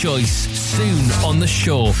your choice soon on the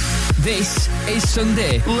show. This is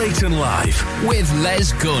Sunday Late and Live with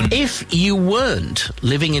Les Gunn. If you weren't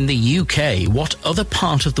living in the UK, what other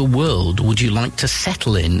part of the world would you like to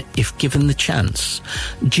settle in if given the chance?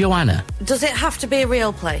 Joanna? Does it have to be a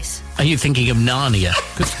real place? Are you thinking of Narnia?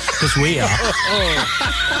 Because we are.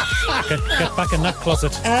 Get back in that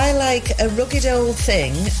closet. I like a rugged old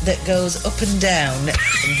thing that goes up and down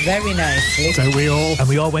very nicely. Don't we all? And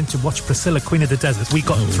we all went to watch Priscilla, Queen of the Desert. We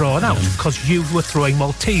got thrown out because you were throwing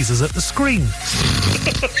Maltesers at the screen.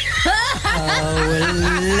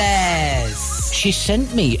 Oh, Les. She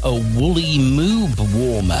sent me a woolly moob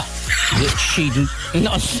warmer that she'd...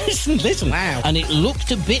 No, listen. Wow. And it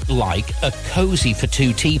looked a bit like a cosy for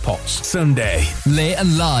two teapots. Sunday Late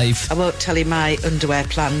and Live. I won't tell you my underwear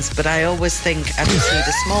plans, but I always think I just need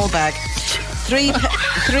a small bag. Three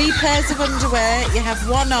pairs of underwear. You have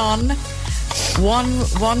one on,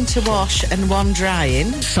 one to wash and one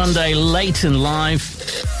drying. Sunday Late and Live.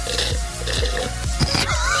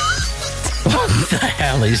 What the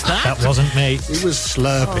hell is that? That wasn't me. It was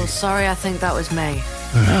slurping. Oh, sorry, I think that was me.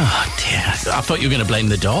 Oh, dear. I thought you were going to blame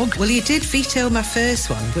the dog. Well, you did veto my first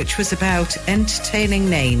one, which was about entertaining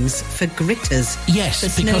names for gritters. Yes,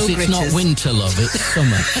 For because snow it's not gritters. winter, love, it's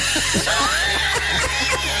summer.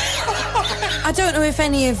 I don't know if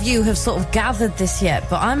any of you have sort of gathered this yet,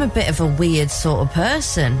 but I'm a bit of a weird sort of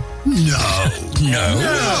person. No.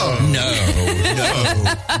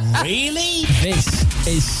 Really? This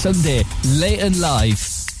is Sunday Late and Live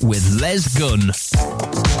with Les Gunn.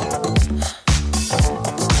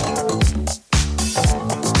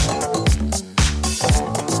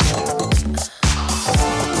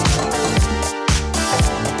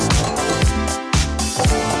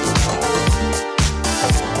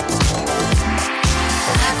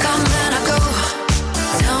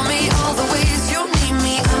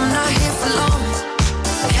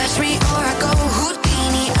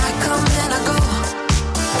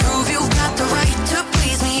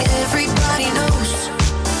 Everybody knows.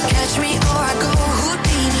 Catch me or I go.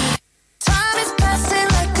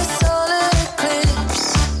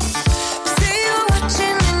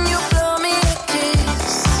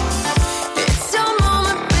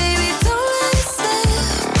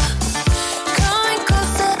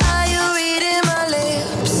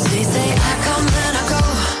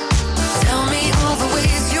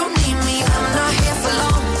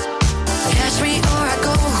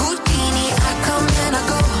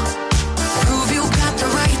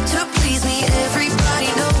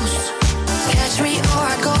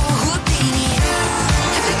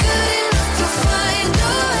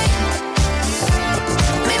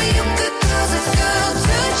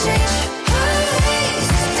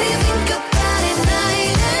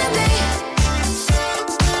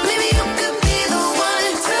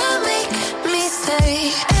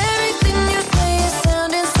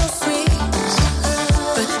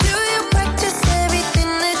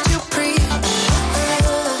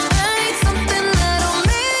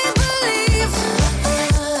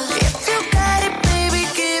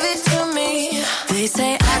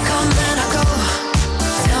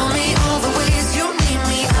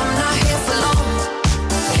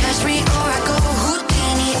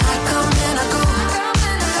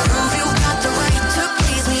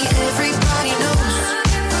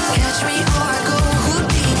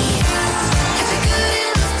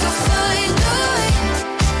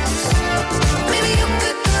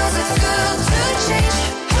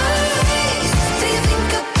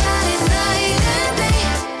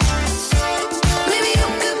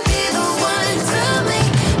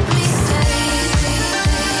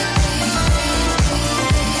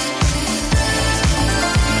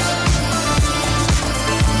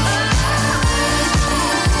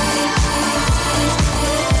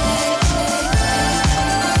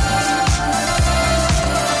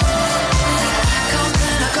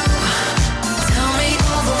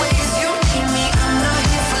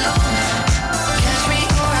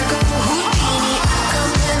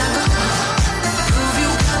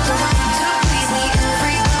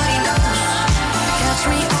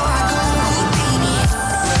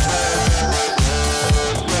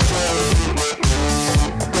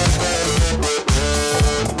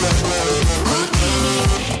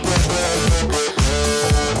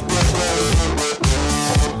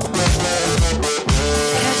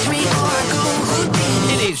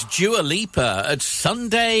 Dua Lipa at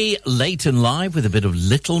Sunday Late and Live with a bit of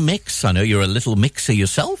Little Mix. I know you're a little mixer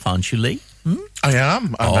yourself, aren't you, Lee? I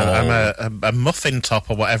am. I'm a muffin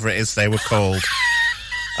top or whatever it is they were called.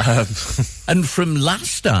 And from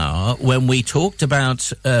last hour, when we talked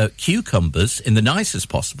about cucumbers in the nicest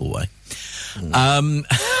possible way,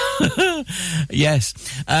 yes,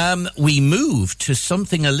 we moved to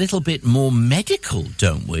something a little bit more medical,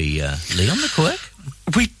 don't we, Leon the Quirk?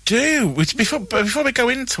 We do. Before we go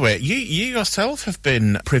into it, you yourself have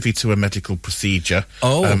been privy to a medical procedure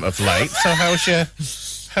of late. So how's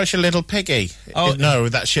your little piggy? Oh, no,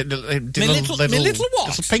 that's your little what?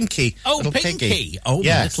 Little pinky. Oh, little Pinky. Piggy. Oh,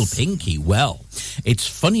 yes. Little Pinky. Well, it's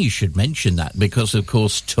funny you should mention that because, of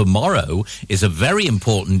course, tomorrow is a very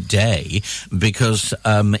important day because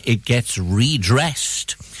it gets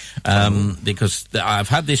redressed. Because I've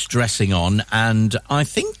had this dressing on, and I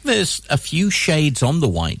think there's a few shades on the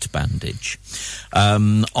white bandage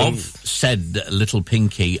of said little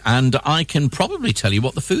Pinky, and I can probably tell you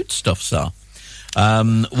what the foodstuffs are.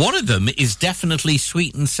 One of them is definitely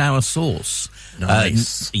sweet and sour sauce.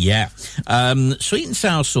 Nice. Sweet and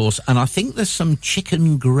sour sauce, and I think there's some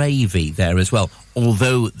chicken gravy there as well,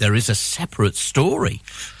 although there is a separate story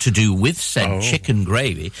to do with said chicken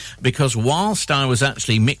gravy, because whilst I was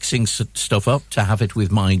actually mixing stuff up to have it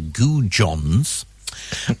with my goo johns,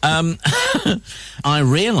 I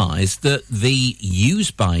realised that the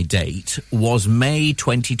use-by date was May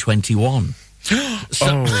 2021.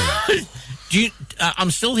 So,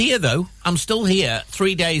 I'm still here, though. I'm still here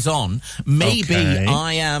 3 days on. Maybe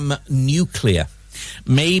I am nuclear.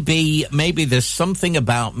 Maybe there's something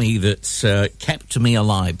about me that's kept me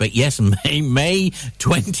alive. But yes, May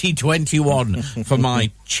 2021 for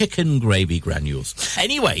my chicken gravy granules.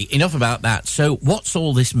 Anyway, enough about that. So what's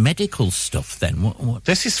all this medical stuff then? What?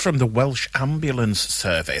 This is from the Welsh Ambulance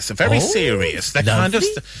Service. Very serious. They're lovely.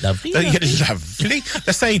 lovely.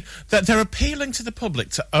 They're saying that they're appealing to the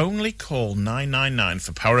public to only call 999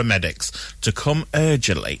 for paramedics to come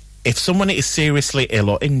urgently if someone is seriously ill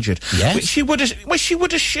or injured. Yes. Which you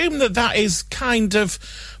would assume that is kind of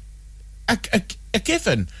a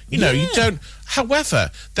given. You don't.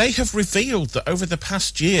 However, they have revealed that over the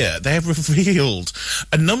past year, they have revealed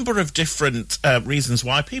a number of different reasons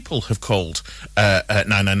why people have called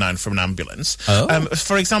 999 from an ambulance.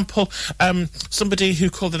 For example, somebody who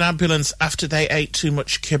called an ambulance after they ate too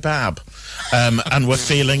much kebab and were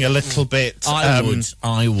feeling a little bit... I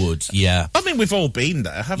would, yeah. I mean, we've all been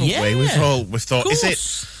there, haven't we? We've thought, is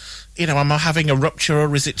it... am I having a rupture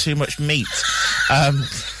or is it too much meat?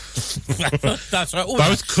 That's right.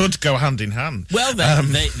 Both could go hand in hand. Well,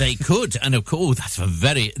 they could, and of course,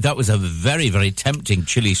 that was a very, very tempting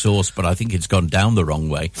chili sauce, but I think it's gone down the wrong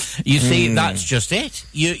way. You see, that's just it.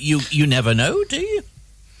 You never know, do you?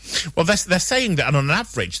 Well, they're saying that on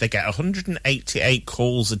average they get 188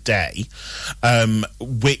 calls a day,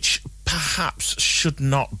 which perhaps should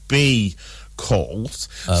not be calls.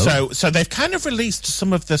 So they've kind of released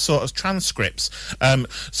some of the sort of transcripts.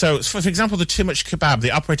 So for example, the too much kebab,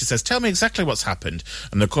 the operator says, tell me exactly what's happened.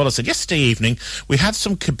 And the caller said, yesterday evening we had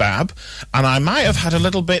some kebab and I might have had a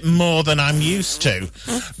little bit more than I'm used to.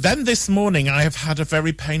 Then this morning I have had a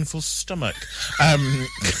very painful stomach.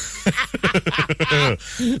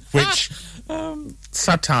 Which...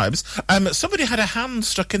 sad times. Somebody had a hand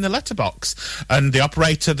stuck in the letterbox, and the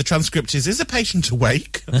operator, the transcript is a patient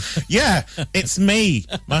awake? Yeah, it's me.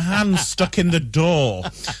 My hand's stuck in the door.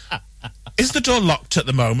 Is the door locked at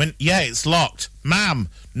the moment? Yeah, it's locked. Ma'am,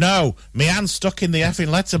 no, my hand's stuck in the effing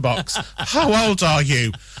letterbox. How old are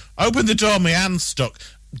you? Open the door, my hand's stuck.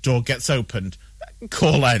 Door gets opened.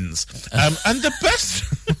 Call ends. And the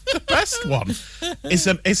best one is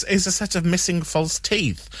a set of missing false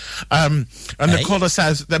teeth. And the caller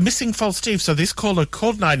says they're missing false teeth. So this caller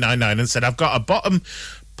called 999 and said, I've got a bottom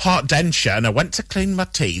part denture and I went to clean my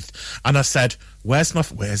teeth and I said, where's my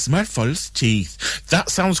false teeth? That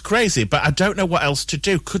sounds crazy, but I don't know what else to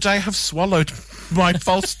do. Could I have swallowed my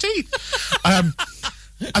false teeth?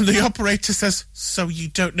 And the operator says, so you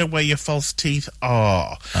don't know where your false teeth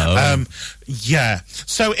are? Yeah.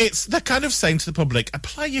 So they're kind of saying to the public,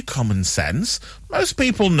 apply your common sense. Most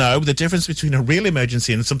people know the difference between a real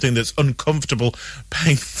emergency and something that's uncomfortable,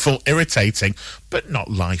 painful, irritating, but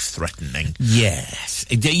not life-threatening. Yes.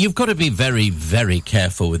 You've got to be very, very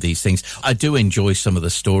careful with these things. I do enjoy some of the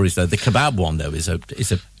stories, though. The kebab one, though, is a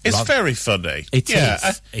It's very funny. It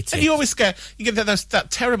is. And you always get that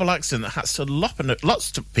terrible accident that has to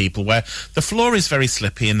lots of people where the floor is very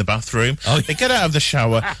slippy in the bathroom. They get out of the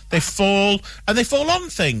shower, they fall, and they fall on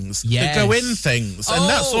things. Yes. They go in things, and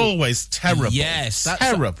that's always terrible. Yes,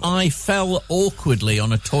 terrible. I fell awkwardly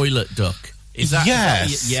on a toilet duck. Is that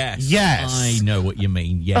Yes. Yes. Yes. I know what you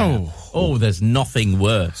mean. Yeah. Oh, there's nothing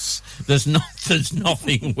worse. There's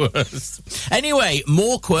nothing worse. Anyway,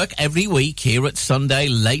 more quirk every week here at Sunday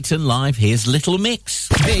Late and Live. Here's Little Mix.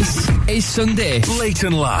 This is Sunday Late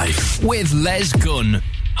and Live with Les Gunn.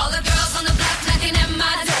 All the girls on the block knocking at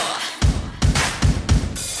my door.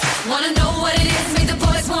 Wanna know what it is, make the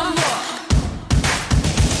boys want more.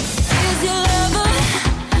 Is your lover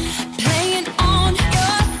playing on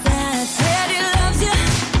your side? Said he loves you,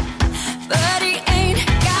 but he ain't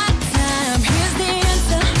got time. Here's the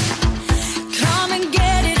answer, come and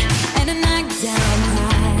get it, and a knockdown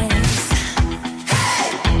prize. Hey!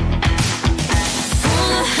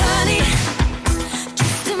 Full of honey,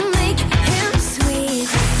 just to make him sweet.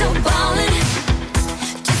 So ballin',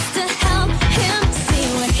 just to help him see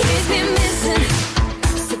what he's been missing.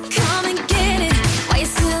 So come and get it while you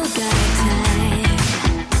still got time.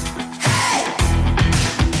 Hey!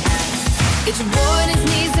 Get your boy on his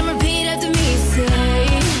knees and repeat after me. Say,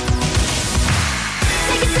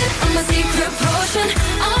 take a sip of my secret potion.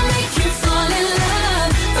 I'll make you fall in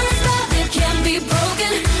love. For a spell that can't be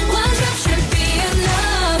broken. One drop should be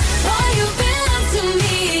enough. Boy, you belong to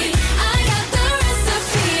me. I got the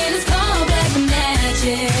recipe and it's called black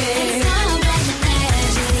magic. It's called black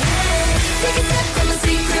magic. Take a sip from a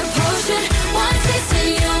secret potion. One taste and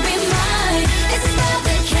you'll be mine. It's a spell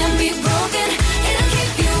that can't be broken. It'll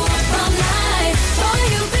keep you up all night. Boy,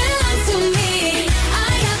 you belong to me.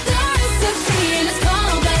 I got the recipe and it's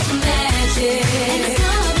called black magic. It's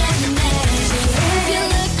called black magic. If you're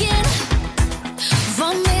looking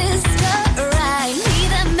for Mr. Right, need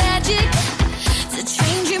that magic to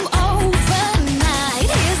change him overnight.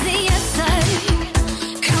 Here's the answer,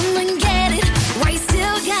 come and get it while you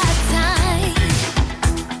still got time.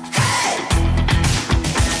 Hey!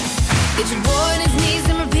 Get your boy on his knees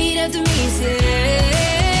and repeat after me. Say,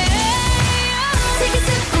 take a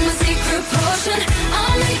sip from my secret potion.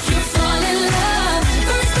 I'll make you fall in love.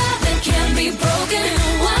 For a spell that can't be broken.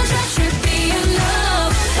 One drop should be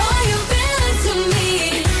enough. Boy, you belong to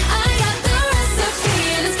me. I got the recipe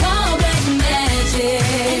and it's called black magic.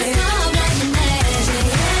 It's called black magic.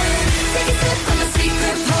 Take a sip from my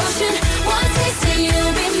secret potion. One taste and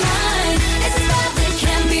you'll be mine. It's a spell that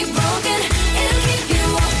can't be broken. It'll keep you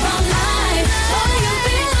up all night. Boy, you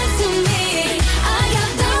belong to me. I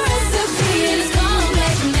got the recipe and it's called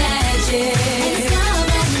black magic. It's called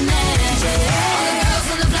black magic. All the girls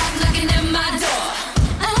on the block knocking at my door.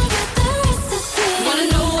 I got the recipe. Wanna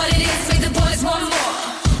know what it is, make the boys want more.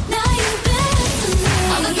 Now you belong to me.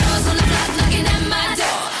 All the girls on the block knocking at my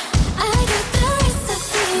door. I got the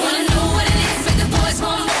recipe. Wanna know what it is, make the boys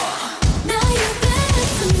want more. Now you belong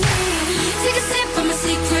to me. Take a sip from a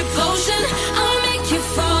secret potion. I'll make you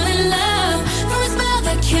fall in love. For a spell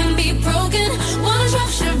that can't be broken. One drop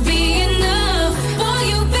should be enough. Boy,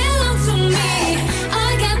 you belong to me. I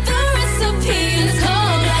got the recipe and it's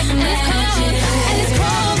called black magic. And it's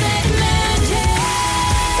called black magic.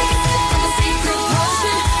 Take a sip from a secret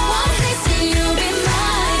potion. One taste and you'll be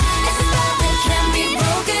mine. It's a spell that can't be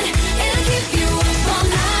broken. It'll keep you up all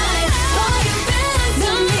night. Boy, you belong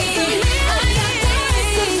to me. I got the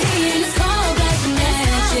recipe and it's called black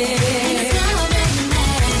magic. It's called black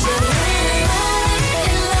magic.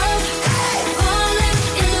 Falling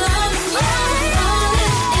in love, falling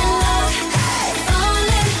in love,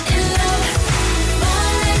 falling in love, falling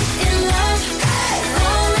in love,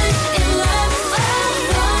 falling in love,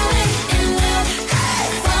 falling in love,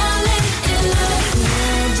 falling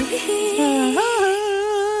in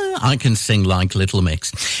love, I can sing like Little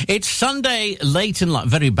Mix. It's Sunday Late and Live,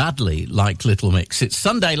 very badly like Little Mix. It's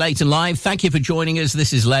Sunday Late and Live. Thank you for joining us.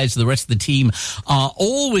 This is Les. The rest of the team are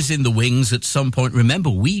always in the wings at some point. Remember,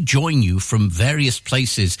 we join you from various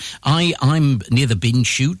places. I'm near the bin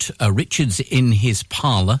chute. Richard's in his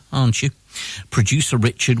parlour, aren't you? Producer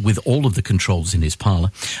Richard with all of the controls in his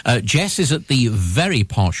parlour. Jess is at the very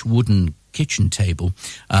posh wooden kitchen table.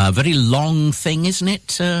 Very long thing, isn't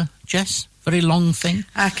it, Jess? Very long thing.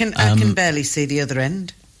 I can barely see the other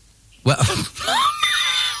end. Well,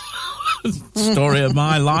 story of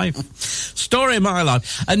my life. Story of my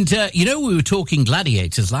life. And, we were talking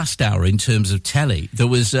gladiators last hour in terms of telly. There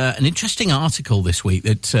was an interesting article this week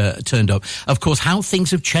that turned up. Of course, how things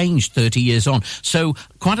have changed 30 years on. So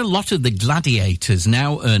quite a lot of the gladiators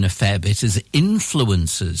now earn a fair bit as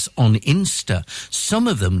influencers on Insta. Some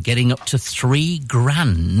of them getting up to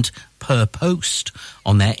 $3,000 per post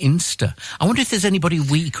on their Insta. I wonder if there's anybody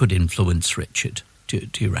we could influence, Richard. Do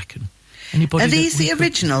you reckon? Anybody? Are these the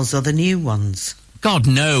originals or the new ones? God,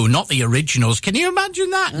 no, not the originals. Can you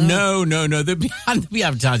imagine that? Oh. No. They'd be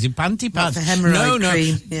advertising panty pads. The hemorrhoid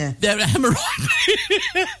cream. Yeah. They're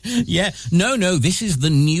hemorrhoid. Yeah. No. This is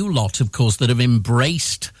the new lot, of course, that have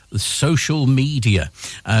embraced social media,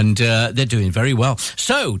 and they're doing very well.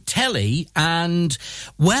 So, telly, and,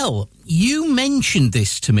 well, you mentioned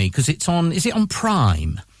this to me, because it's on, is it on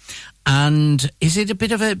Prime? And is it a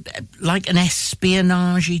bit of like an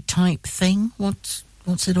espionage type thing? What's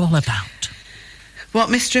it all about? What,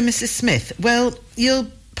 Mr. and Mrs. Smith? Well, you'll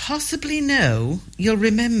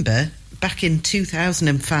remember back in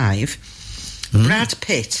 2005, Brad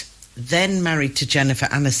Pitt, then married to Jennifer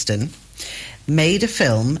Aniston, made a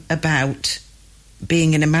film about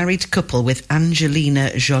being in a married couple with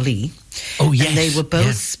Angelina Jolie. Oh, yes. And they were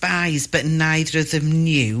both spies, but neither of them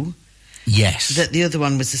knew that the other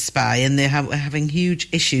one was a spy, and they were having huge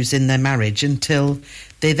issues in their marriage until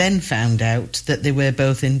they then found out that they were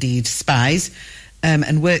both indeed spies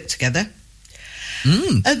and worked together.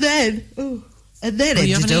 And then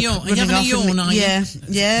ended up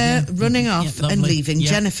running off and leaving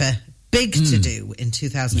Jennifer. Big to do in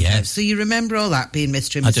 2005. Yes. So you remember all that being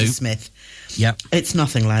Mr. and Mrs. Smith. Yeah. It's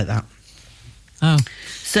nothing like that. Oh.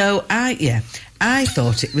 So I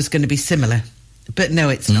thought it was going to be similar, but no,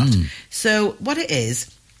 it's not. So what it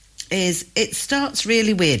is it starts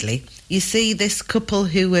really weirdly. You see this couple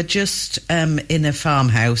who are just in a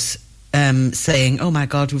farmhouse saying, oh my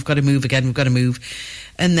God, we've got to move again, we've got to move.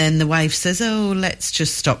 And then the wife says, oh, let's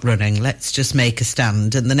just stop running. Let's just make a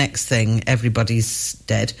stand. And the next thing, everybody's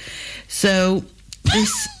dead. So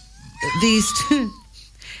these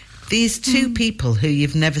two people who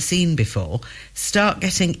you've never seen before start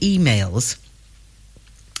getting emails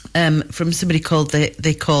from somebody called,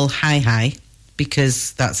 they call Hi,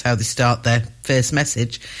 because that's how they start their first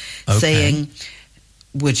message, saying,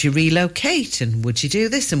 would you relocate? And would you do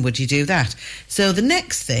this? And would you do that? So the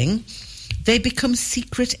next thing, they become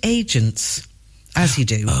secret agents, as you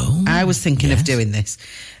do. I was thinking of doing this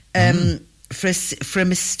for a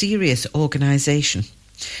mysterious organisation.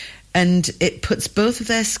 And it puts both of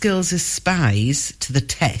their skills as spies to the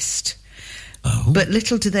test. But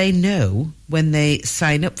little do they know when they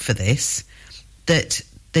sign up for this that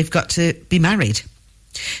they've got to be married.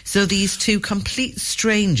 So these two complete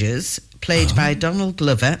strangers, played by Donald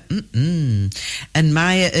Glover and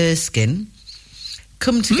Maya Erskine,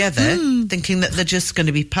 come together thinking that they're just going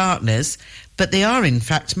to be partners, but they are in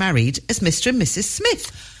fact married as Mr. and Mrs.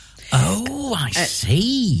 Smith. Oh, I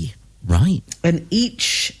see. Right. And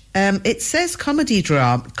each, it says comedy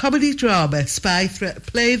drama, spy threat.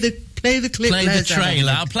 Play the clip. Play the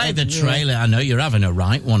trailer. I'll play the trailer. I know you're having a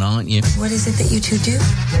right one, aren't you? What is it that you two do?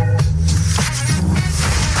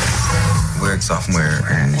 We're software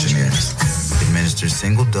engineers. Administer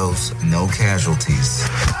single dose, no casualties.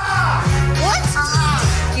 What?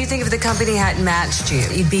 You think if the company hadn't matched you,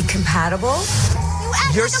 you'd be compatible?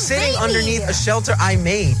 You're sitting underneath a shelter I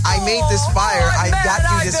made. I made this fire. I got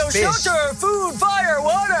you this fish. Shelter, food, fire,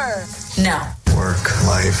 water. No. Work,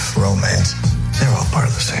 life, romance. They're all part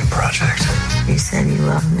of the same project. You said you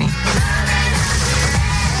loved me.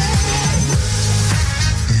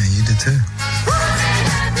 Yeah, you did too.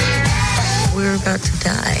 We're about to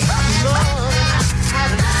die.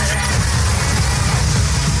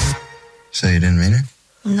 So you didn't mean it?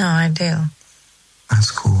 No, I do.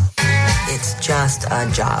 That's cool. It's just a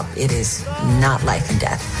job. It is not life and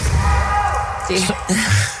death.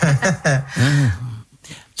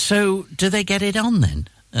 So, do they get it on then?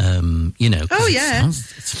 You know. Oh yeah.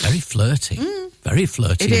 It's very flirty. Very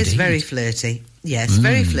flirty. It is indeed. very flirty. Yes,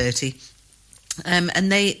 very flirty.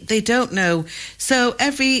 And they don't know. So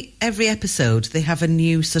every episode they have a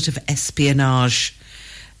new sort of espionage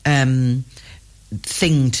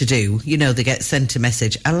thing to do. You know, they get sent a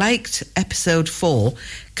message. I liked episode 4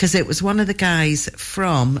 because it was one of the guys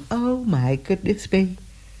from, oh my goodness me.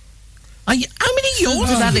 How many yours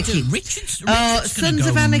Sons of Anarchy. Richard's Sons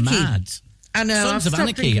of Anarchy. Mad. I know, Sons I've of stopped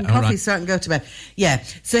Anarchy, drinking all coffee right. so I can go to bed. Yeah,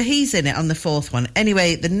 so he's in it on the 4th one.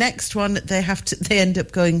 Anyway, the next one, they end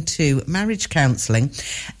up going to marriage counselling.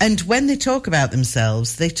 And when they talk about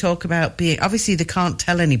themselves, they talk about being, obviously they can't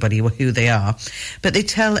tell anybody who they are, but they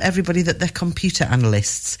tell everybody that they're computer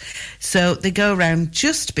analysts. So they go around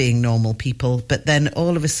just being normal people, but then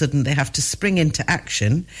all of a sudden they have to spring into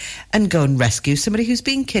action and go and rescue somebody who's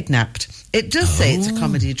been kidnapped. It does say it's a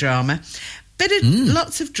comedy drama.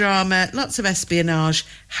 Lots of drama, lots of espionage.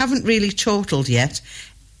 Haven't really chortled yet.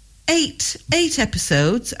 8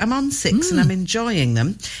 episodes. I'm on 6 and I'm enjoying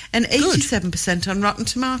them. And 87% on Rotten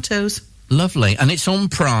Tomatoes. Lovely. And it's on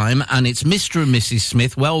Prime, and it's Mr. and Mrs.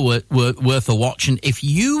 Smith, well worth a watch. And if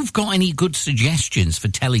you've got any good suggestions for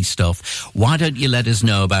telly stuff, why don't you let us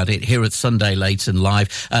know about it here at Sunday Leighton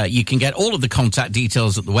Live? You can get all of the contact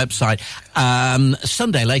details at the website,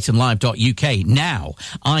 sundayleightonlive.uk. Now,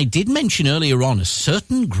 I did mention earlier on a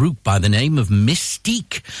certain group by the name of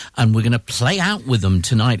Mystique, and we're going to play out with them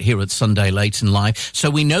tonight here at Sunday Leighton Live. So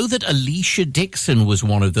we know that Alicia Dixon was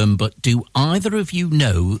one of them, but do either of you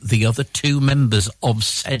know the other two members of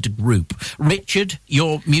said group? Richard,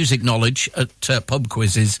 your music knowledge at pub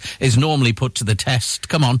quizzes is normally put to the test.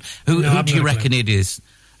 Come on, who do you reckon it is?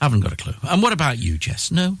 I haven't got a clue. And what about you,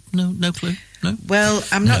 Jess? No clue? No? Well,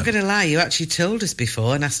 I'm not going to lie. You actually told us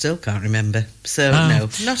before, and I still can't remember. So, no,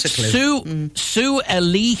 not a clue. Sue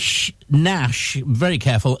Elish Nash, very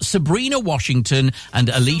careful, Sabrina Washington and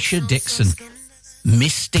Alicia Dixon.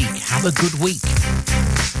 Mystique, have a good week.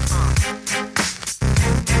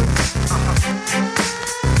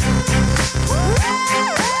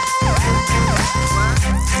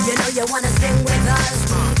 You know you wanna sing with us.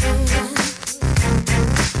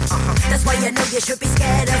 That's why you know you should be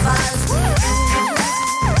scared of us.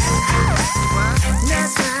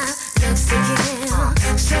 That's why looks to kill.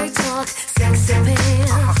 Straight talk, sex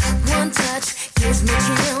appeal. One touch gives me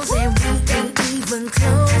chills, and we ain't even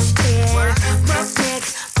close yet. Rough neck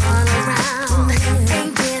all around,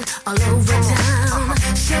 ain't been all over town.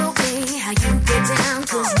 Show me how you get down,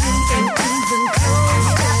 'cause we ain't even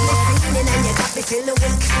close yet. And you got me feeling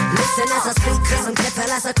weak. Listen as I speak, 'cause I'm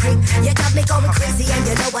careful as a creep. You got me going crazy, and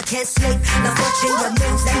you know I can't sleep. Love watching your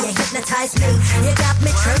moves, and you hypnotize me. You got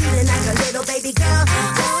me trembling like a little baby girl.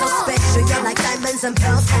 You're so special, you're like diamonds and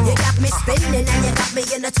pearls. You got me spinning, and you got me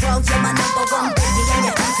in a 12. You're my number one baby, and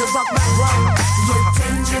you come to rock my world. You're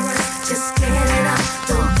dangerous, just get it up.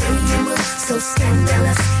 The way you move, so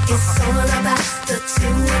scandalous. It's all about the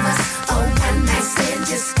two of us. A one night stand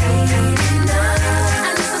just ain't enough. A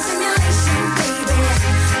little simulation, baby.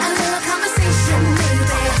 A little conversation,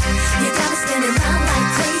 baby. You got me spinning round like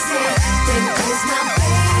crazy. Then goes my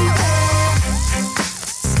baby.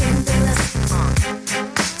 Scandalous,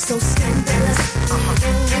 so scandalous.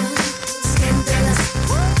 Scandalous,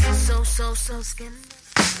 so scandalous.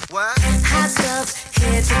 What? Hot stuff,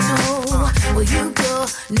 head to toe. Where you go,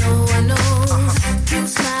 no one knows. Cute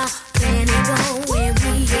smile, plenty dough, and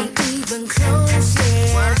we ain't even close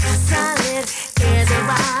yet. Solid as a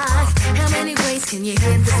rock. How many ways can you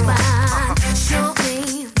hit the spot? Show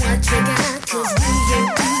me what you got, 'cause we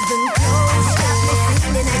ain't even close. You got me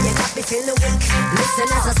feeling, and you got me feeling weak. Listen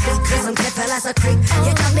as I speak, 'cause I'm careful as a creep.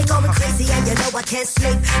 You got me going crazy, and you know I can't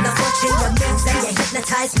sleep. Love watching your moves, and you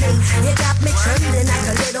hypnotize me. You got me trembling like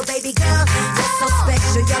a little baby girl. You're so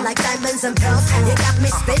special, you're like diamonds and pearls. You got me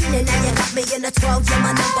spinning, and you got me in a 12. You're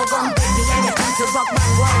my number one baby, and you come to rock my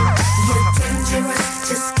world. You're dangerous,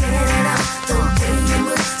 just get it up. The way you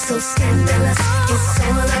move, so scandalous. It's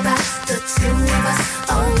all about